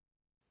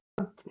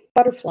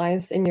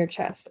butterflies in your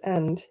chest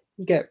and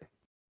you get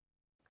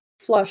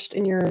flushed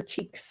in your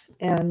cheeks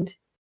and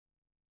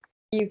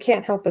you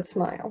can't help but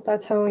smile,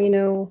 that's how you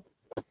know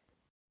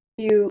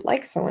you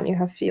like someone, you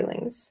have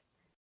feelings.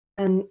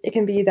 And it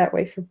can be that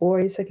way for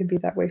boys, it can be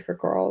that way for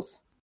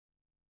girls.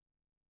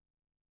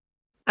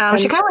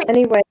 She kind of like...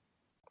 Anyway.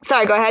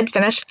 Sorry, go ahead,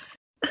 finish.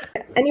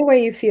 Any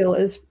way you feel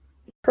is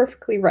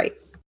perfectly right.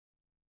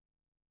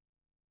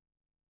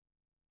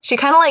 She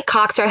kind of like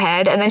cocks her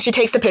head and then she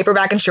takes the paper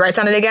back and she writes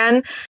on it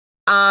again.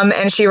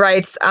 and she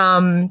writes,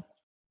 a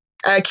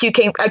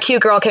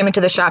cute girl came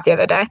into the shop the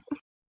other day.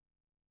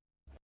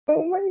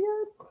 Oh my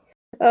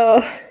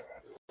god.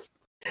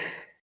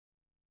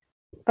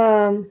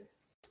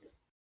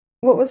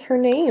 What was her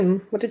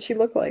name? What did she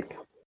look like?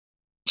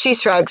 She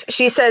shrugs.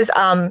 She says,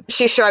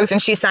 she shrugs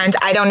and she signs,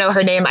 I don't know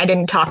her name. I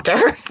didn't talk to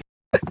her.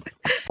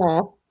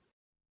 Aw.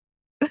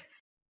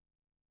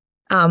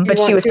 But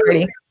she was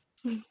pretty.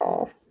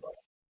 Aw.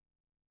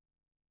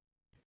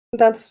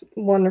 That's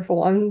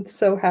wonderful. I'm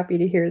so happy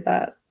to hear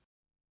that.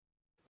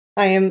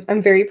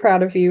 I'm very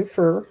proud of you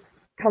for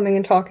coming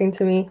and talking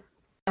to me.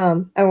 I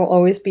will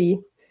always be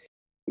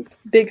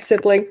big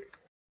sibling.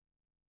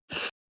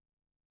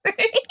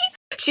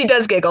 She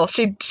does giggle.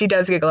 She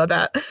does giggle at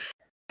that.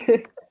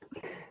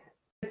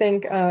 I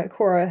think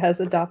Cora has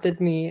adopted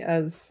me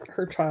as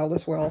her child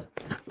as well.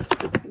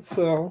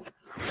 So,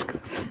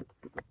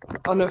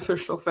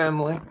 unofficial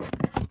family.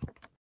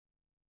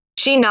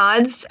 She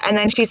nods and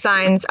then she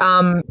signs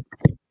all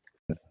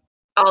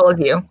of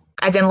you.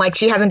 As in, like,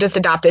 she hasn't just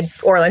adopted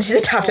Orlin, she's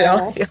adopted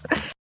all of you.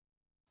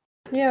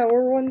 Yeah,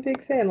 we're one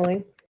big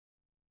family.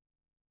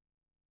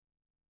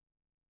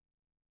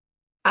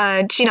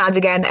 She nods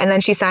again and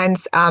then she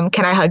signs,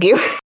 can I hug you?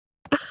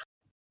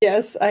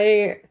 Yes,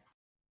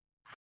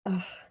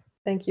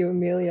 thank you,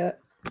 Amelia.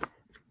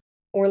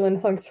 Orlin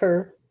hugs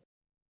her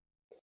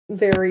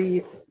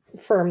very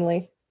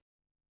firmly.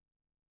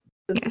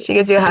 She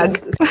gives you a hug.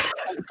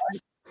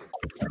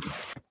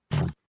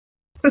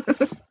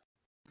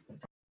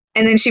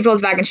 And then she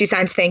pulls back and she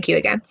signs thank you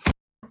again.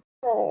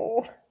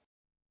 Oh,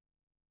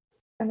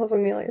 I love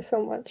Amelia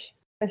so much.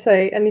 I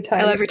say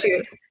anytime. I love her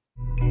too.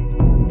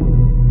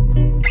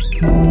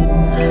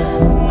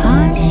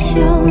 Hush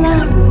your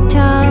mouth,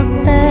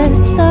 child, there's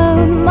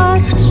so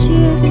much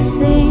you've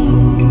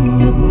seen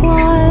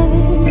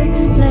requires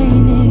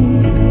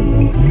explaining.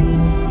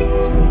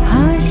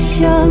 Hush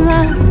your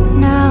mouth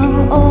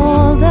now,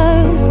 all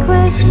those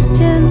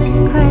questions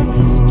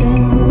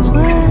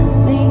we're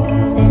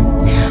leaving.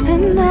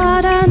 And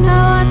I don't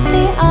know what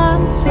the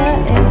answer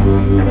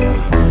is.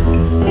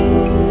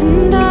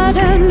 And I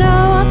don't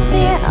know what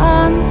the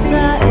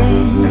answer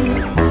is.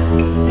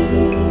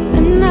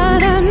 And I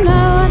don't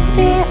know what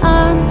the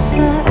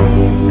answer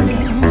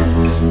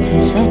is to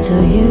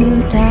settle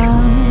you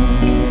down.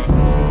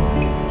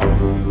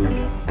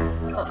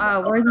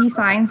 Worthy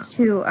signs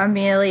to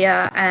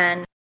Amelia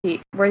and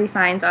Worthy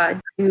signs,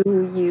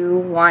 do you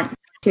want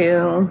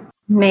to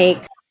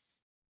make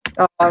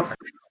dog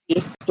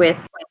treats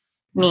with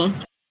me?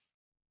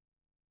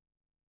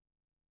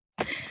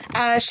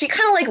 She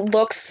kind of like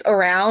looks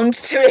around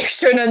to make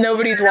sure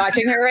nobody's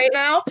watching her right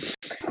now,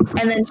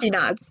 and then she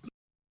nods.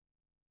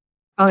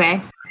 Okay.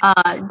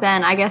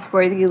 Then I guess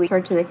Worthy leads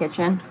her to the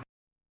kitchen.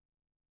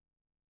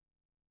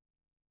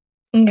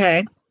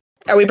 Okay.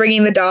 Are we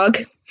bringing the dog?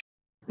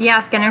 Yeah,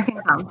 Skinner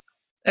can come.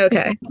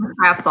 Okay.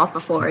 Scraps off the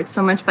floor. It's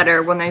so much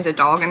better when there's a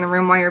dog in the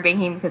room while you're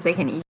baking because they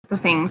can eat the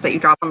things that you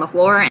drop on the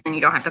floor and then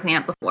you don't have to clean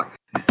up the floor.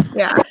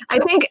 Yeah. I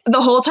think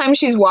the whole time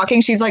she's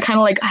walking, she's like kind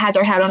of like has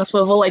her head on a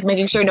swivel, like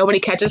making sure nobody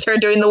catches her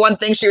doing the one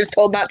thing she was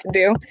told not to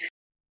do.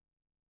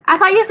 I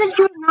thought you said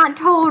you were not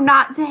told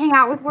not to hang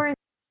out with Worthy.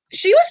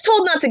 She was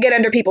told not to get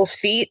under people's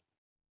feet,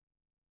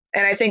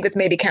 and I think this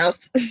maybe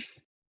counts.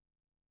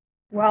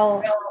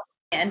 Well,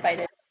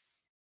 invited.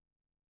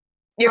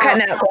 You're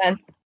cutting out, Glenn.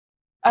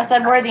 I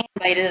said Worthy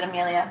invited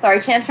Amelia. Sorry,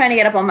 Champ's trying to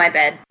get up on my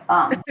bed.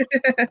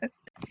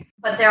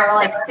 But there are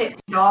like 50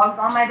 dogs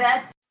on my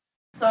bed,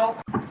 so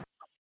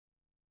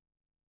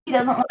he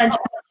doesn't want to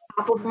jump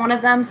on top of one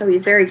of them, so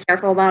he's very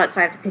careful about it,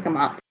 so I have to pick him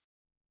up.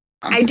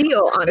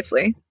 Ideal,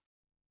 honestly.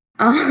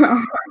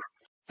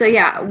 So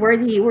yeah,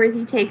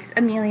 Worthy takes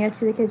Amelia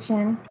to the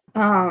kitchen,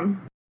 and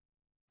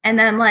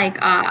then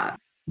like I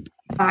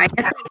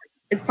guess like,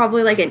 it's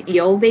probably like an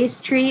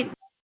eel-based treat,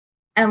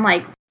 and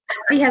like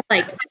he has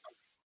like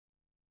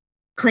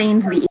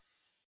cleaned the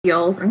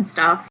eels and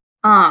stuff.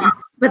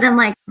 But then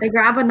like they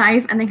grab a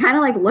knife and they kind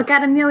of like look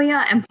at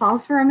Amelia and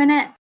pause for a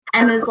minute,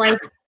 and is like,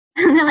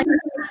 and they're like,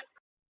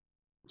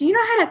 "Do you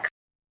know how to?"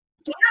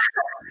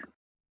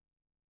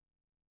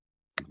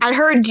 I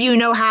heard, "Do you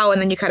know how?"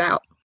 and then you cut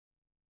out.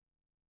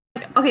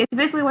 Okay, so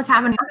basically what's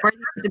happening is Worthy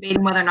is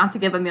debating whether or not to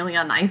give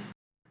Amelia a knife.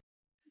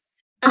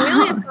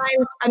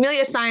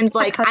 Amelia signs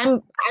like,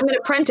 I'm an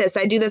apprentice.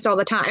 I do this all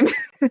the time.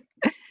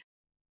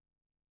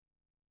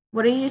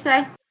 What did you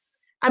say?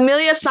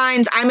 Amelia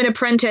signs, I'm an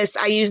apprentice.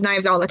 I use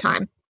knives all the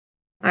time.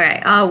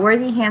 Okay,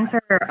 Worthy hands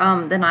her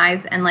the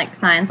knives and like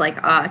signs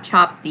like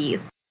chop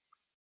these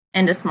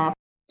into small.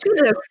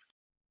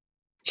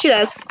 She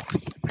does.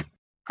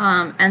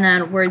 And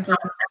then Worthy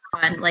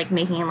on like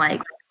making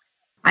like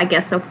I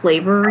guess a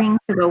flavoring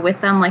to go with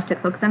them, like to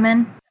cook them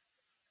in.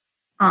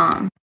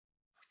 And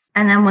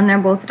then when they're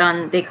both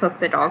done, they cook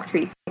the dog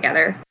treats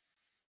together.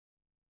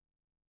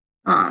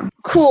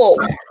 Cool.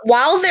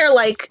 While they're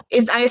like,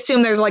 I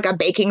assume there's like a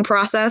baking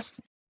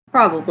process.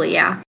 Probably,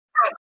 yeah.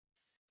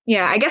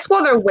 Yeah, I guess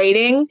while they're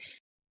waiting,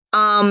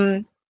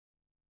 Amelia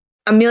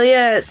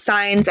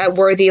signs at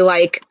Worthy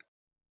like,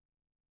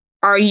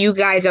 "Are you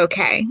guys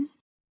okay?"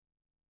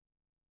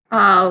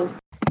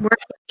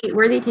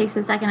 Worthy takes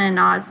a second and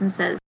nods and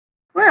says,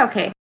 "We're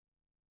okay."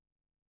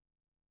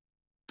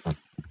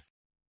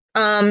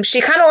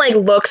 She kind of like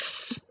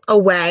looks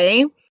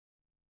away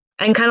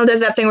and kind of does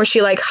that thing where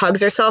she like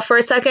hugs herself for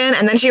a second,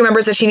 and then she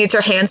remembers that she needs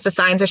her hands to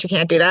sign, so she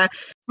can't do that.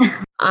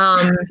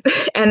 And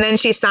then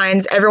she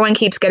signs, "Everyone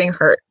keeps getting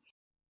hurt."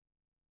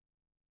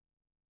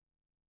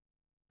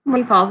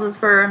 He pauses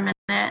for a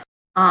minute.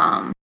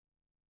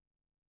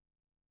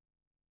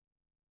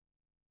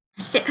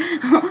 Shit.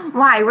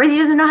 Why? Worthy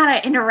doesn't know how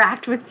to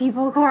interact with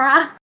people,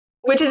 Cora.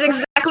 Which is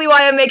exactly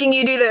why I'm making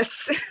you do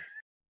this.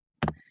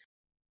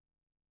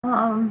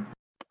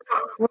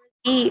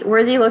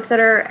 Worthy looks at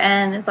her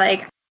and is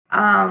like,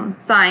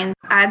 signs,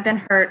 "I've been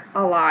hurt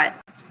a lot,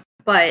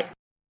 but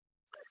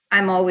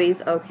I'm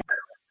always okay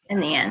in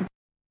the end."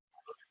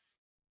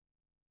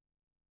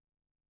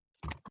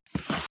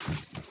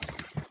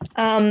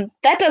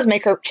 That does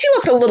make her. She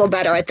looks a little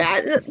better at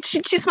that.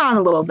 She smiles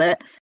a little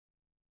bit.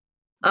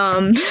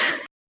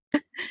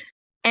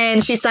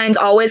 And she signs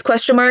always ?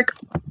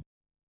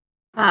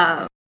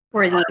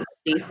 Worthy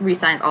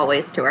resigns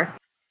always to her.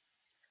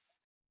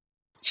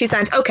 She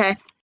signs okay.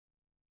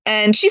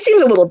 And she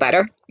seems a little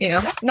better,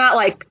 not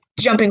like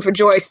jumping for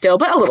joy still,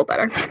 but a little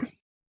better.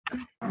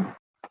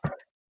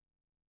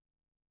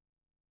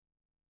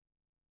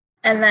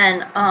 And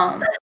then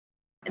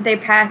they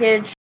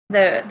package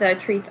the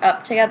treats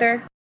up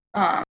together,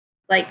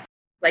 like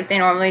they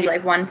normally do,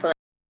 like one for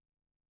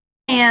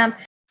camp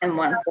and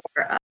one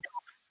for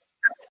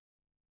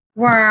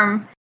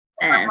Worm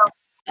and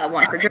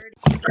one for Dirty.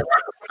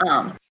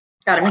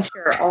 Gotta make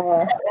sure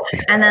all,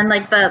 and then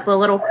like the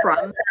little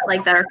crumbs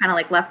like that are kind of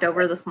like left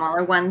over, the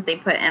smaller ones, they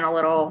put in a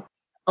little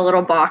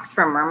box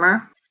for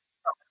Murmur.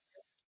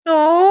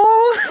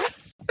 Oh.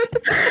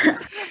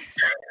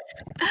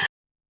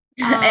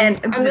 And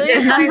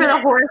there's none for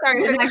the horse.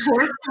 Sorry, my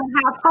horse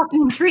don't have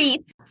fucking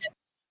treats.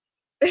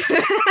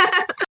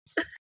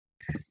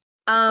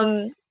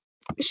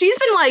 She's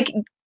been like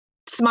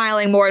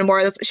smiling more and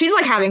more. She's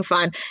like having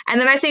fun,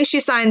 and then I think she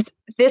signs,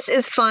 "This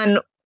is fun.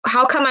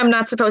 How come I'm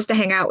not supposed to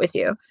hang out with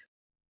you?"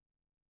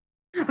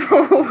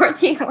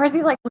 Worthy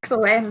like looks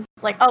away and is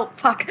like, "Oh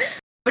fuck,"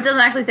 but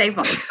doesn't actually say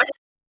fuck.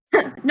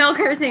 No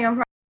cursing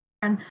in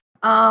front.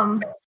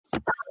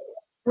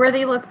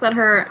 Worthy looks at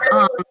her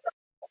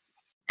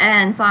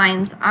and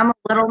signs, "I'm a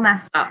little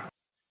messed up."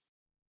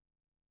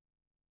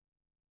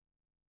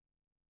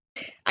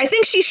 I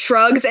think she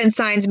shrugs and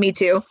signs, "Me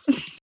too."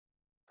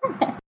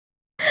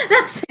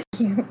 That's so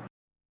cute.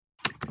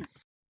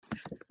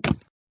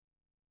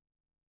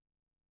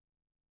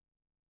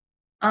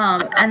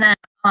 And then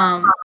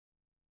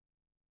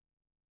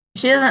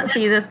she doesn't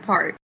see this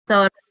part,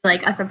 so it's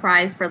like a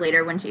surprise for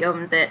later when she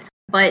opens it.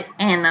 But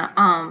in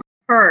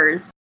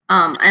hers,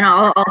 and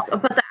I'll also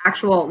put the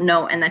actual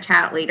note in the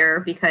chat later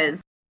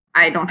because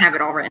I don't have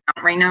it all written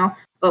out right now.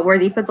 But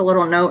Worthy puts a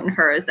little note in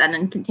hers that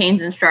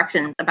contains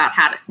instructions about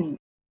how to sneak.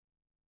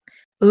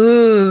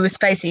 Ooh,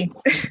 spicy.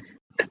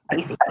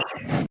 Spicy.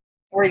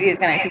 Worthy is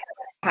gonna teach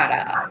how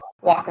to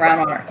walk around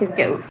on her two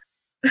goats.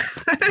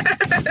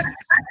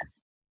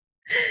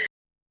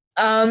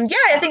 Yeah,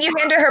 I think you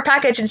hand her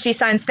package and she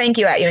signs "Thank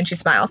you" at you and she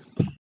smiles.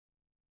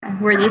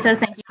 Worthy says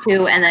thank you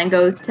too, and then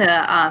goes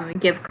to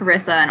give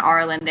Carissa and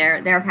Arlen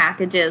their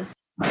packages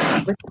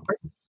with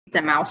treats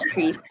and mouse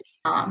treats,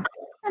 and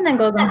then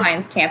goes and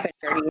finds Camp and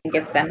Dirty and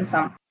gives them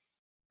some.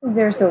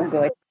 They're so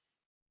good.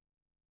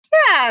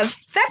 Yeah,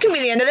 that can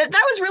be the end of it.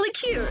 That was really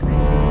cute.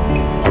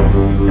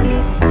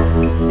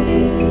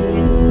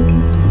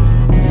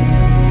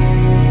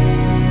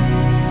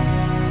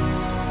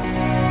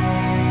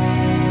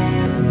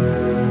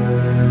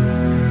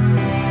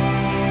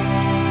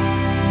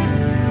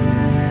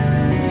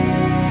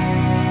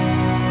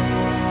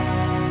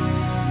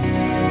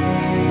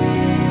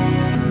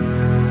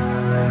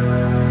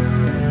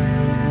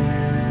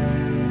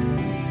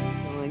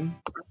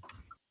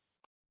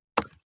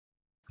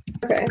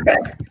 Okay.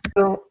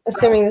 So,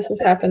 assuming this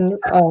has happened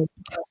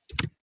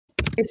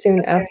too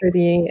soon after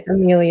the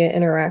Amelia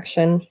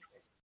interaction,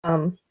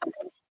 Orlin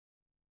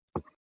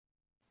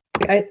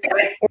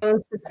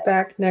sits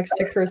back next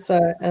to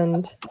Carissa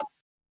and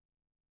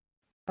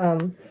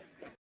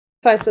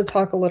tries to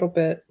talk a little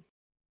bit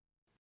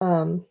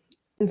and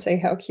say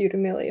how cute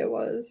Amelia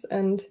was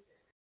and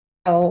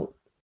how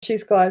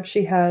she's glad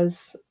she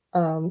has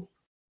kind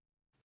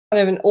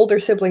of an older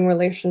sibling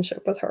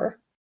relationship with her.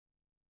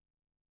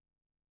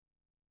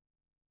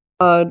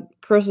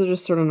 Carissa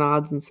just sort of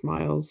nods and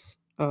smiles.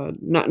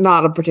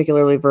 Not a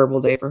particularly verbal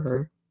day for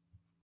her.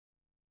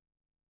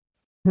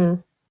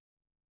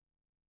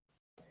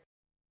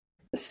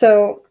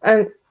 So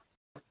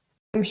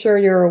I'm sure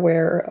you're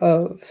aware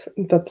of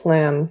the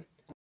plan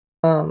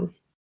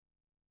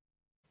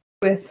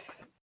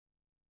with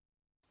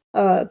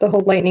the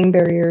whole lightning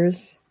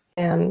barriers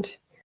and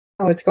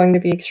how it's going to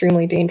be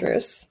extremely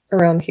dangerous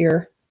around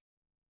here,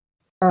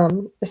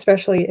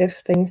 especially if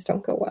things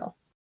don't go well.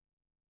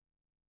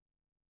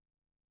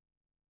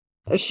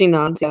 She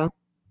nods, yeah.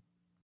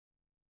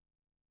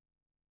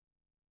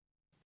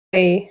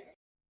 I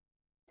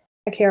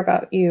I care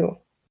about you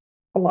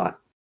a lot.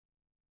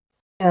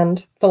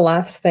 And the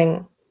last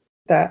thing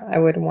that I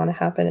would want to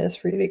happen is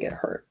for you to get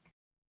hurt.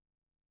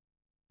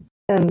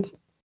 And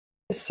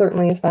it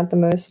certainly is not the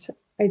most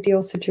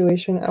ideal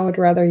situation. I would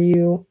rather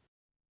you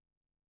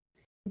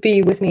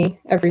be with me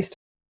every step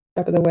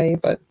of the way,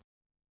 but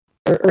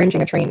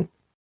arranging a train,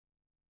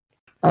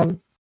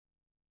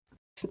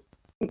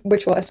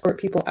 which will escort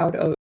people out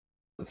of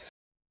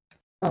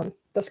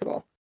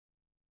Duskable.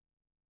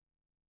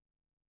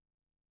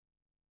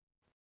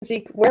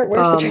 Zeke, where's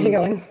the train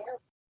going?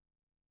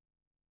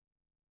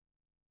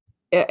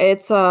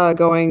 It's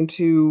going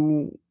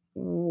to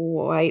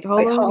White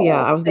Hollow?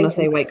 Yeah, I was gonna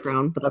say White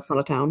Crown, but that's not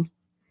a town.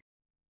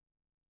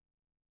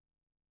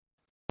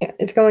 Yeah,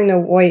 it's going to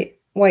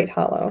White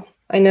Hollow.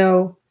 I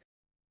know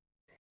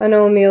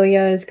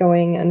Amelia is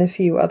going and a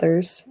few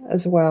others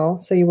as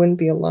well, so you wouldn't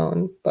be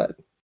alone, but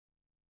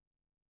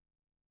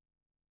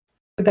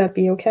would that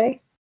be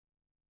okay?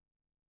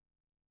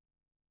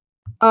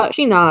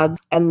 She nods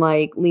and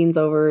like leans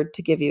over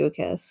to give you a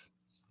kiss.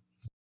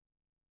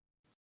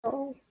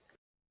 Oh.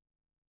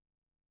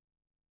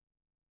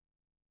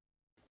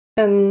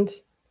 And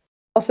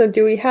also,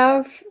 do we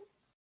have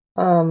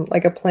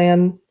like a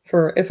plan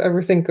for if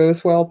everything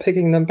goes well,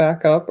 picking them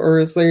back up, or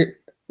is there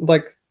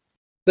like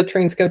the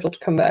train scheduled to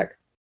come back?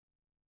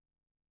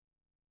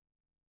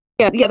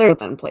 Yeah, there's a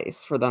plan in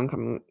place for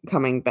them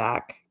coming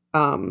back.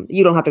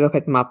 You don't have to go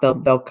pick them up.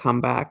 They'll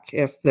come back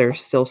if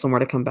there's still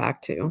somewhere to come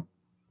back to.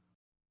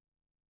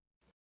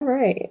 All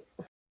right.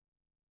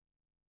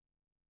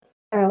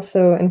 I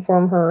also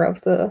inform her of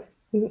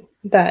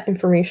that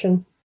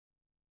information.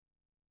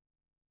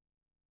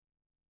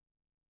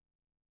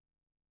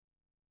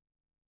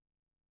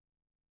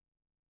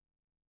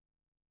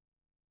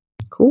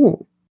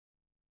 Cool.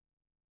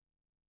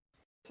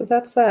 So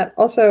that's that.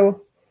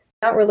 Also,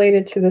 not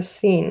related to this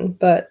scene,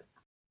 but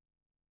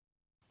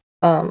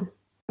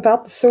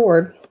about the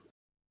sword.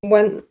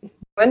 When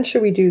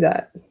should we do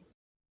that?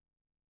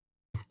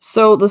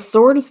 So the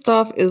sword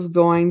stuff is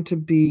going to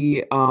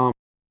be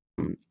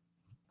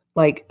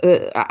like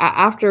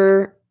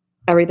after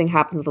everything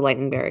happens with the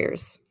lightning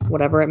barriers,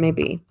 whatever it may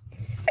be.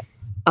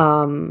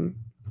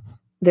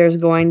 There's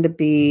going to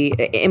be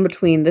in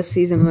between this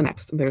season and the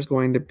next. There's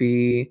going to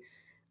be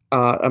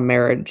a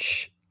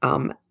marriage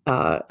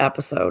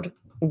episode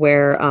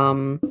where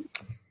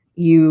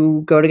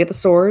you go to get the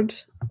sword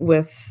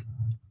with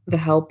the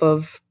help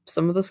of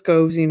some of the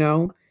scoves,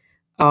 and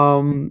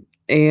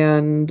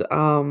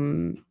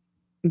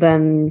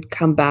then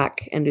come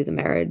back and do the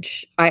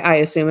marriage. I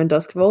assume in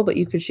Duskville, but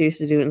you could choose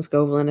to do it in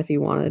Scovelin if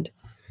you wanted.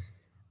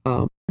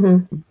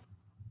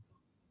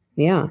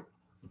 Yeah.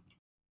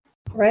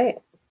 Right.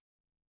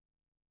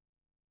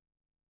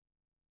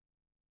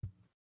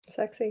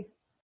 Sexy.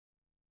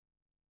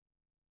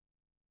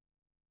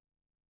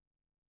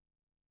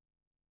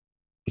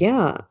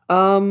 Yeah.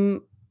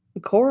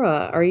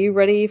 Cora, are you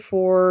ready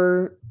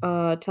for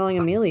telling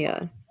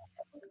Amelia?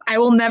 I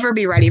will never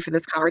be ready for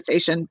this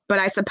conversation, but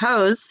I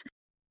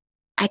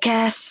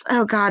guess,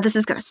 oh god, this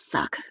is gonna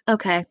suck.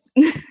 Okay.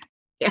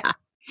 Yeah.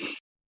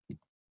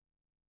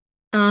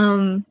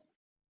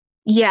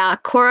 Yeah,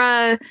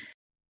 Cora,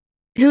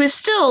 who is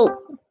still,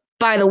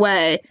 by the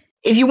way,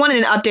 if you wanted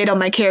an update on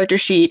my character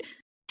sheet,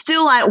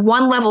 still at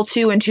 1 level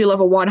 2 and 2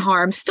 level 1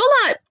 harm, still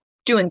not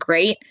doing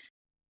great.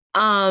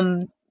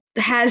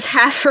 Has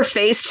half her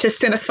face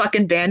just in a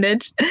fucking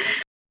bandage.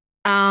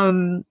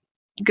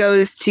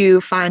 Goes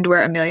to find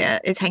where Amelia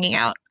is hanging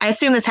out. I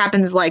assume this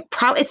happens like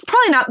it's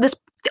probably not this.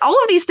 All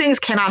of these things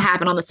cannot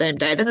happen on the same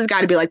day. This has got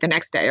to be like the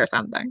next day or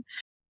something.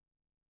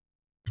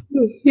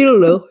 You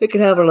don't know. It could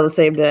happen on the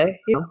same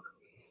day.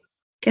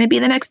 Can it be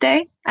the next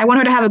day? I want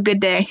her to have a good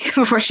day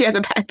before she has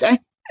a bad day.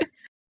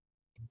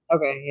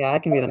 Okay, yeah,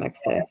 it can be the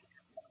next day.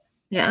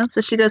 Yeah,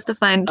 so she goes to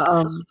find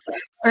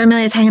where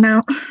Amelia's hanging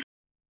out.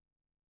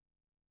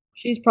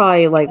 She's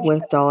probably like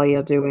with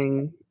Dahlia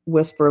doing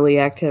whisperly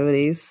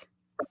activities.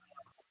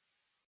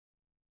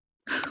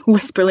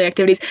 Whisperly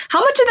activities.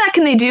 How much of that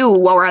can they do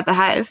while we're at the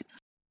hive?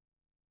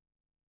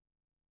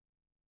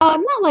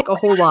 Not like a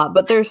whole lot,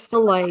 but there's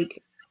still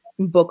like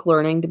book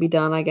learning to be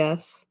done, I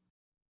guess.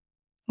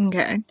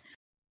 Okay.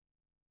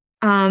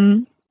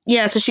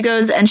 Yeah, so she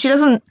goes and she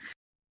doesn't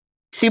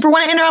super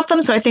want to interrupt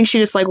them, so I think she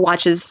just like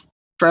watches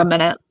for a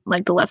minute,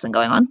 like the lesson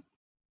going on.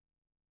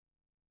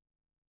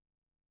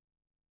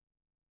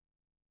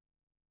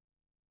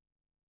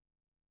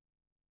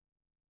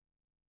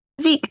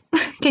 Zeke,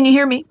 can you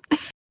hear me?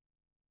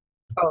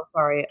 Oh,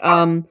 sorry.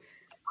 As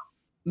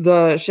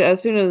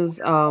soon as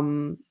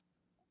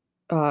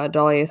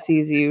Dahlia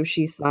sees you,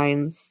 she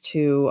signs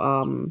to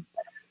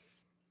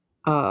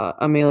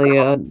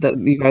Amelia that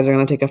you guys are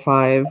gonna take a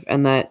 5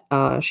 and that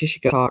she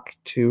should go talk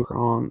to her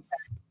aunt.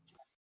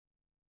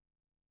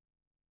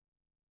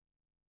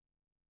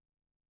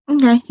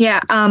 Okay, yeah.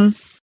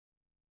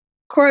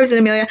 Cora was in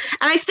Amelia,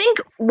 and I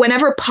think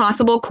whenever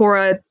possible,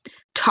 Cora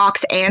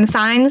talks and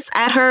signs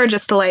at her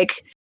just to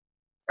like,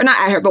 or not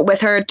at her, but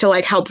with her to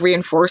like help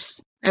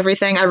reinforce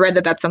everything. I read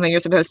that that's something you're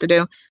supposed to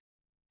do.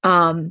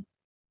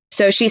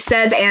 So she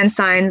says and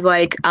signs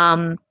like,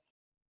 "Hi,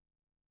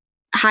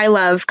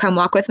 love, come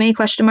walk with me?" ?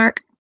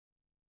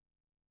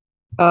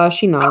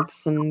 She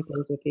nods and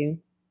goes with you.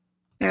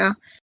 Yeah.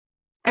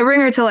 I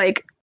bring her to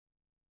like,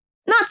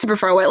 not super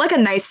far away, like a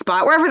nice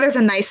spot, wherever there's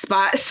a nice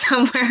spot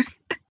somewhere.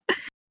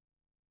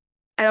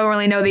 I don't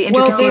really know the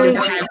intricacies of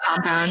the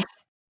compound.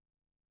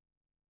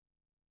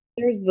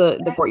 There's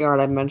the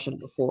courtyard I mentioned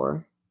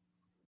before.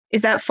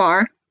 Is that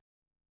far?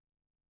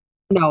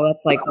 No,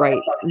 that's like right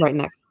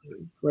next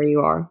to where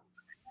you are.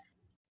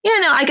 Yeah,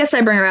 no, I guess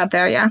I bring her out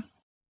there, yeah.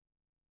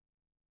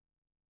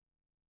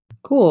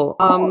 Cool.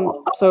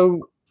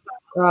 So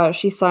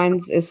she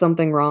signs, is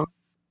something wrong?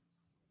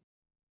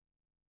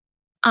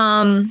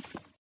 I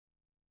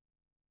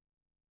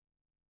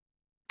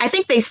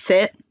think they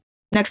sit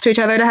next to each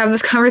other to have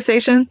this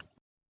conversation.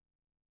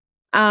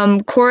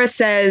 Cora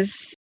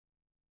says,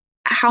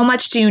 "How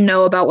much do you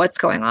know about what's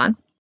going on?"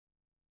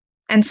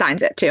 And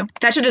signs it too.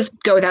 That should just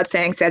go without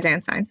saying, says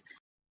and signs.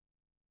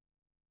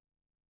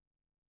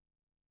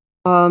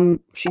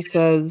 She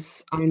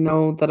says, "I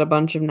know that a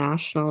bunch of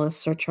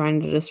nationalists are trying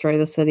to destroy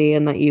the city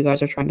and that you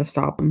guys are trying to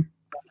stop them."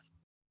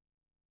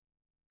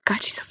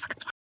 God, she's so fucking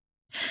smart.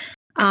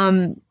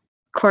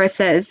 Cora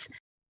says,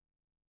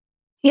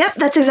 "Yep,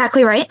 that's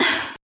exactly right.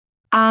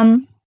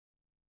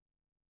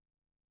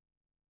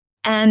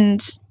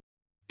 And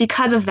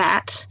because of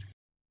that,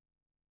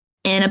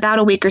 in about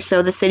a week or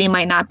so, the city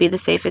might not be the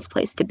safest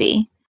place to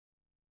be.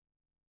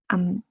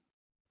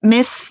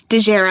 Miss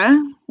DeJera,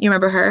 you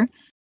remember her?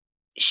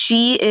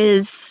 She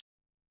is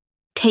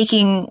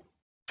taking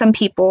some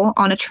people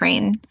on a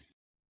train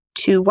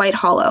to White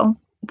Hollow,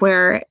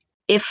 where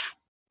if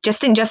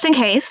just in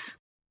case,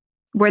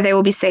 where they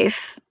will be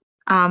safe.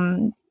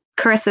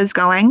 Carissa's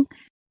going,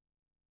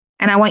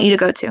 and I want you to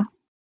go too."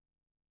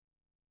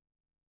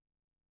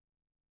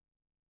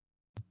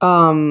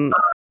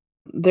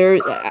 There,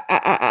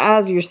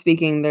 as you're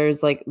speaking,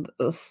 there's like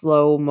a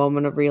slow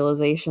moment of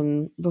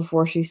realization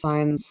before she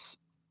signs.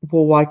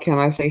 Well, why can't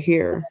I stay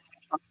here?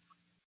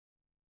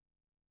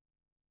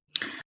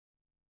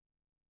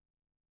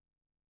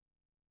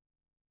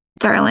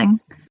 Darling,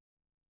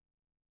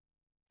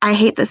 I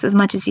hate this as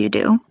much as you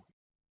do,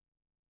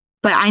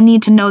 but I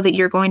need to know that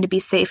you're going to be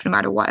safe no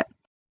matter what.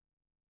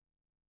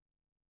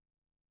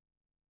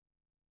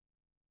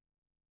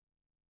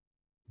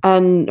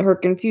 And her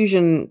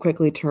confusion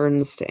quickly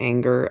turns to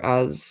anger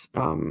as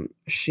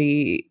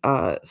she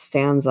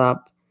stands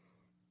up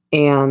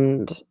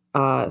and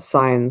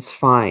signs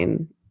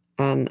fine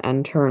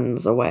and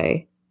turns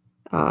away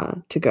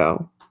to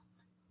go.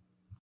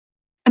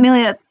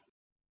 Amelia,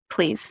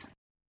 please.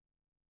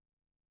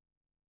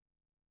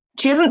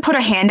 She doesn't put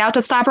her hand out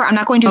to stop her. I'm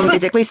not going to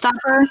physically stop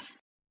her,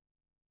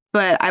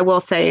 but I will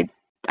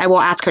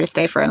ask her to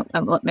stay for a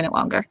minute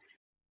longer.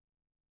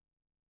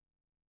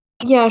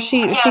 Yeah,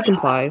 she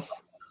complies.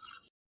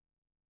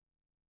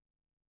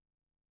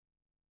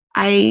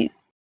 I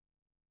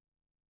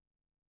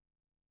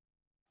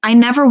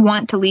never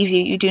want to leave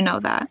you. You do know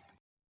that.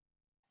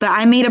 But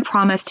I made a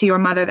promise to your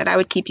mother that I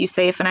would keep you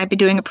safe, and I'd be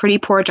doing a pretty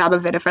poor job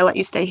of it if I let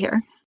you stay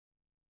here.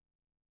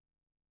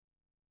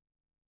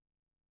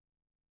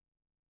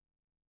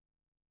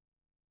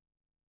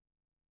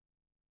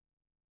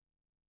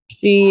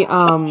 She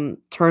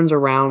turns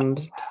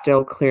around,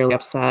 still clearly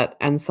upset,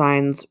 and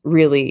signs,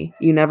 "Really,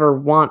 you never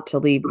want to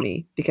leave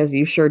me, because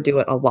you sure do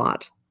it a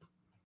lot."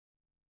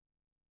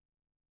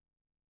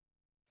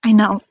 I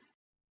know,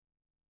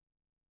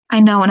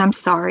 and I'm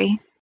sorry.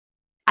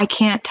 I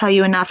can't tell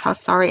you enough how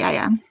sorry I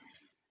am.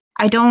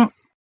 I don't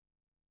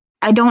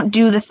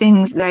do the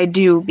things that I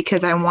do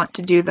because I want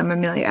to do them,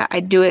 Amelia.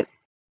 I do it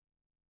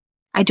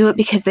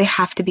because they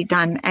have to be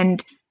done,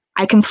 and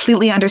I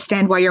completely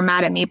understand why you're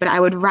mad at me, but I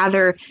would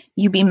rather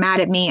you be mad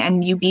at me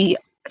and you be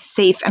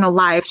safe and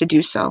alive to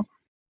do so.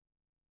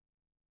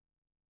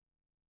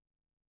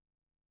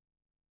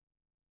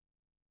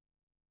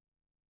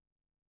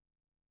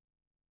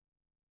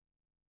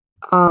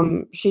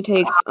 She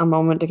takes a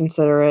moment to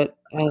consider it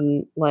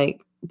and like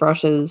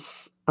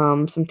brushes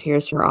some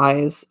tears from her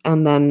eyes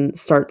and then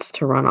starts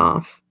to run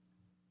off.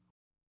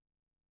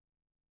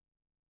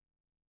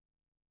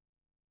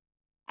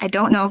 I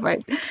don't know if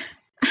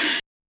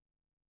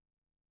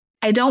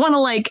I don't want to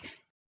like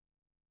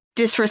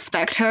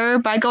disrespect her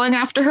by going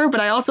after her,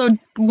 but I also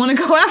want to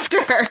go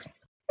after her.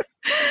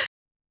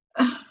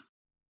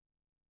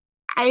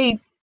 I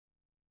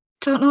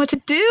don't know what to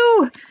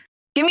do.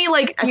 Give me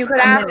like You could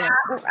a ask. minute.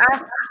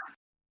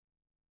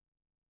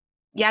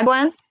 Yeah,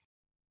 Gwen?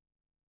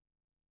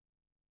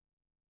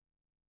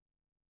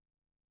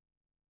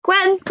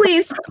 Gwen,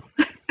 please.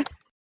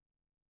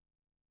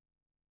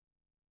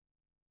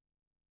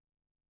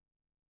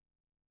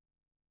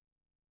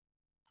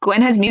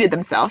 Gwen has muted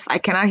themselves. I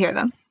cannot hear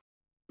them.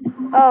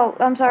 Oh,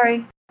 I'm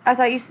sorry. I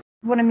thought you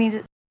wanted me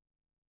to.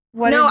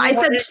 No, I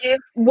said,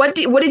 what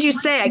did you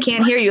say? I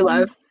can't hear you,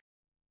 love.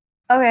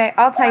 Okay,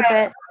 I'll type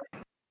it.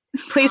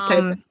 Please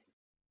type it.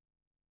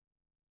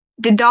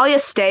 Did Dahlia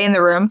stay in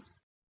the room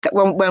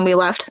when we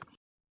left?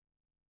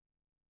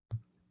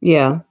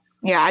 Yeah.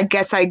 Yeah, I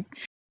guess I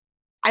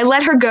I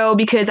let her go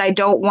because I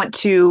don't want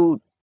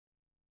to,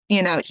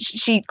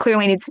 she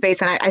clearly needs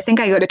space, and I think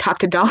I go to talk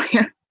to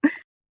Dahlia.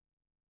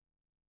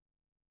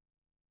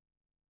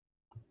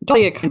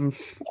 Dahlia kind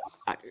of.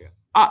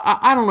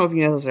 I don't know if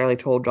you necessarily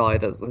told Dahlia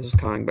that this was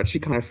coming, but she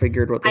kind of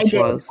figured what this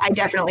was. I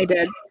definitely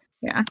did.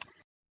 Yeah.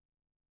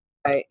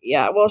 Right.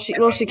 Yeah. Well, she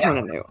kind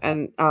of knew,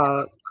 and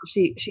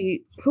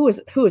she who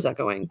is that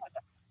going?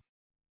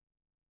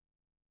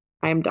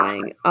 I am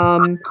dying.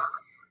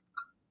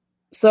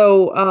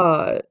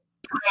 So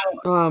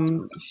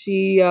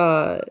she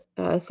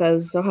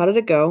says, so how did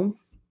it go?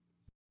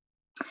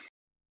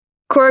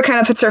 Cora kind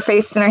of puts her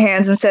face in her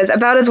hands and says,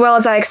 about as well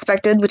as I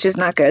expected, which is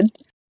not good.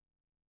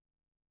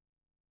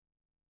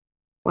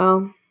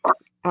 Well,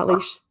 at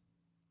least.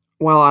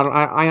 Well,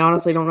 I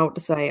honestly don't know what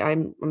to say.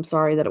 I'm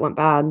sorry that it went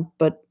bad,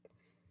 but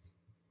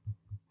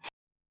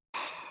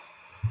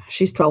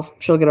she's 12.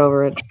 She'll get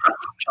over it.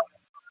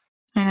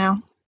 I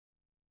know.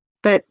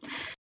 But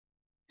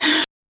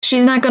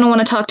she's not going to want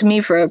to talk to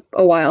me for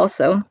a while,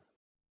 so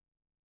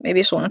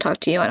maybe she'll want to talk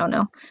to you. I don't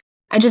know.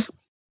 I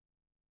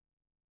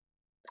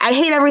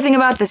hate everything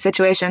about this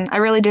situation. I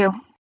really do.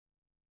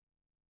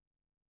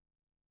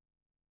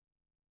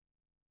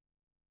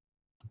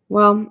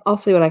 Well, I'll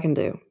see what I can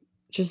do.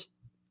 Just,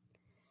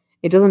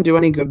 it doesn't do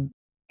any good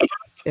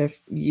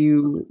if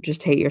you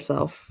just hate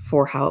yourself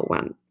for how it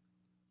went.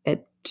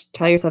 Just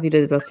tell yourself you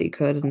did the best you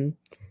could, and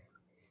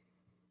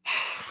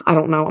I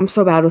don't know. I'm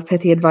so bad with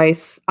pithy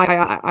advice.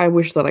 I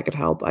wish that I could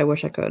help. I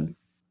wish I could.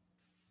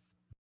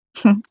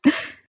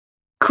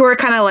 Cora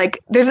kind of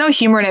there's no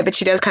humor in it, but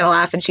she does kind of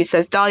laugh, and she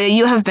says, Dahlia,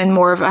 you have been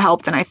more of a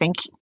help than I think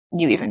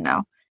you even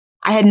know.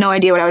 I had no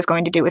idea what I was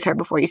going to do with her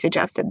before you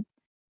suggested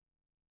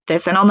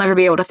this, and I'll never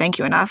be able to thank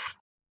you enough.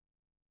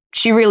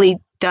 She really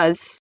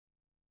does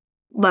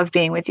love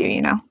being with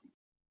you,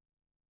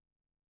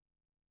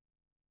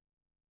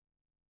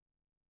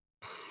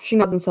 She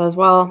nods and says,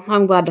 well,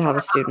 I'm glad to have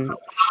a student.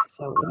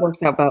 So it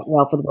works out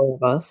well for the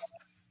both of us.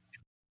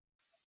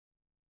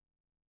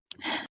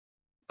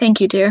 Thank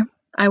you, dear.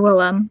 I will,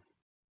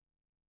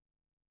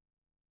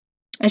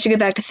 I should get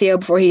back to Theo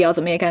before he yells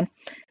at me again.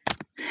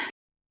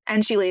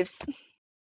 And she leaves.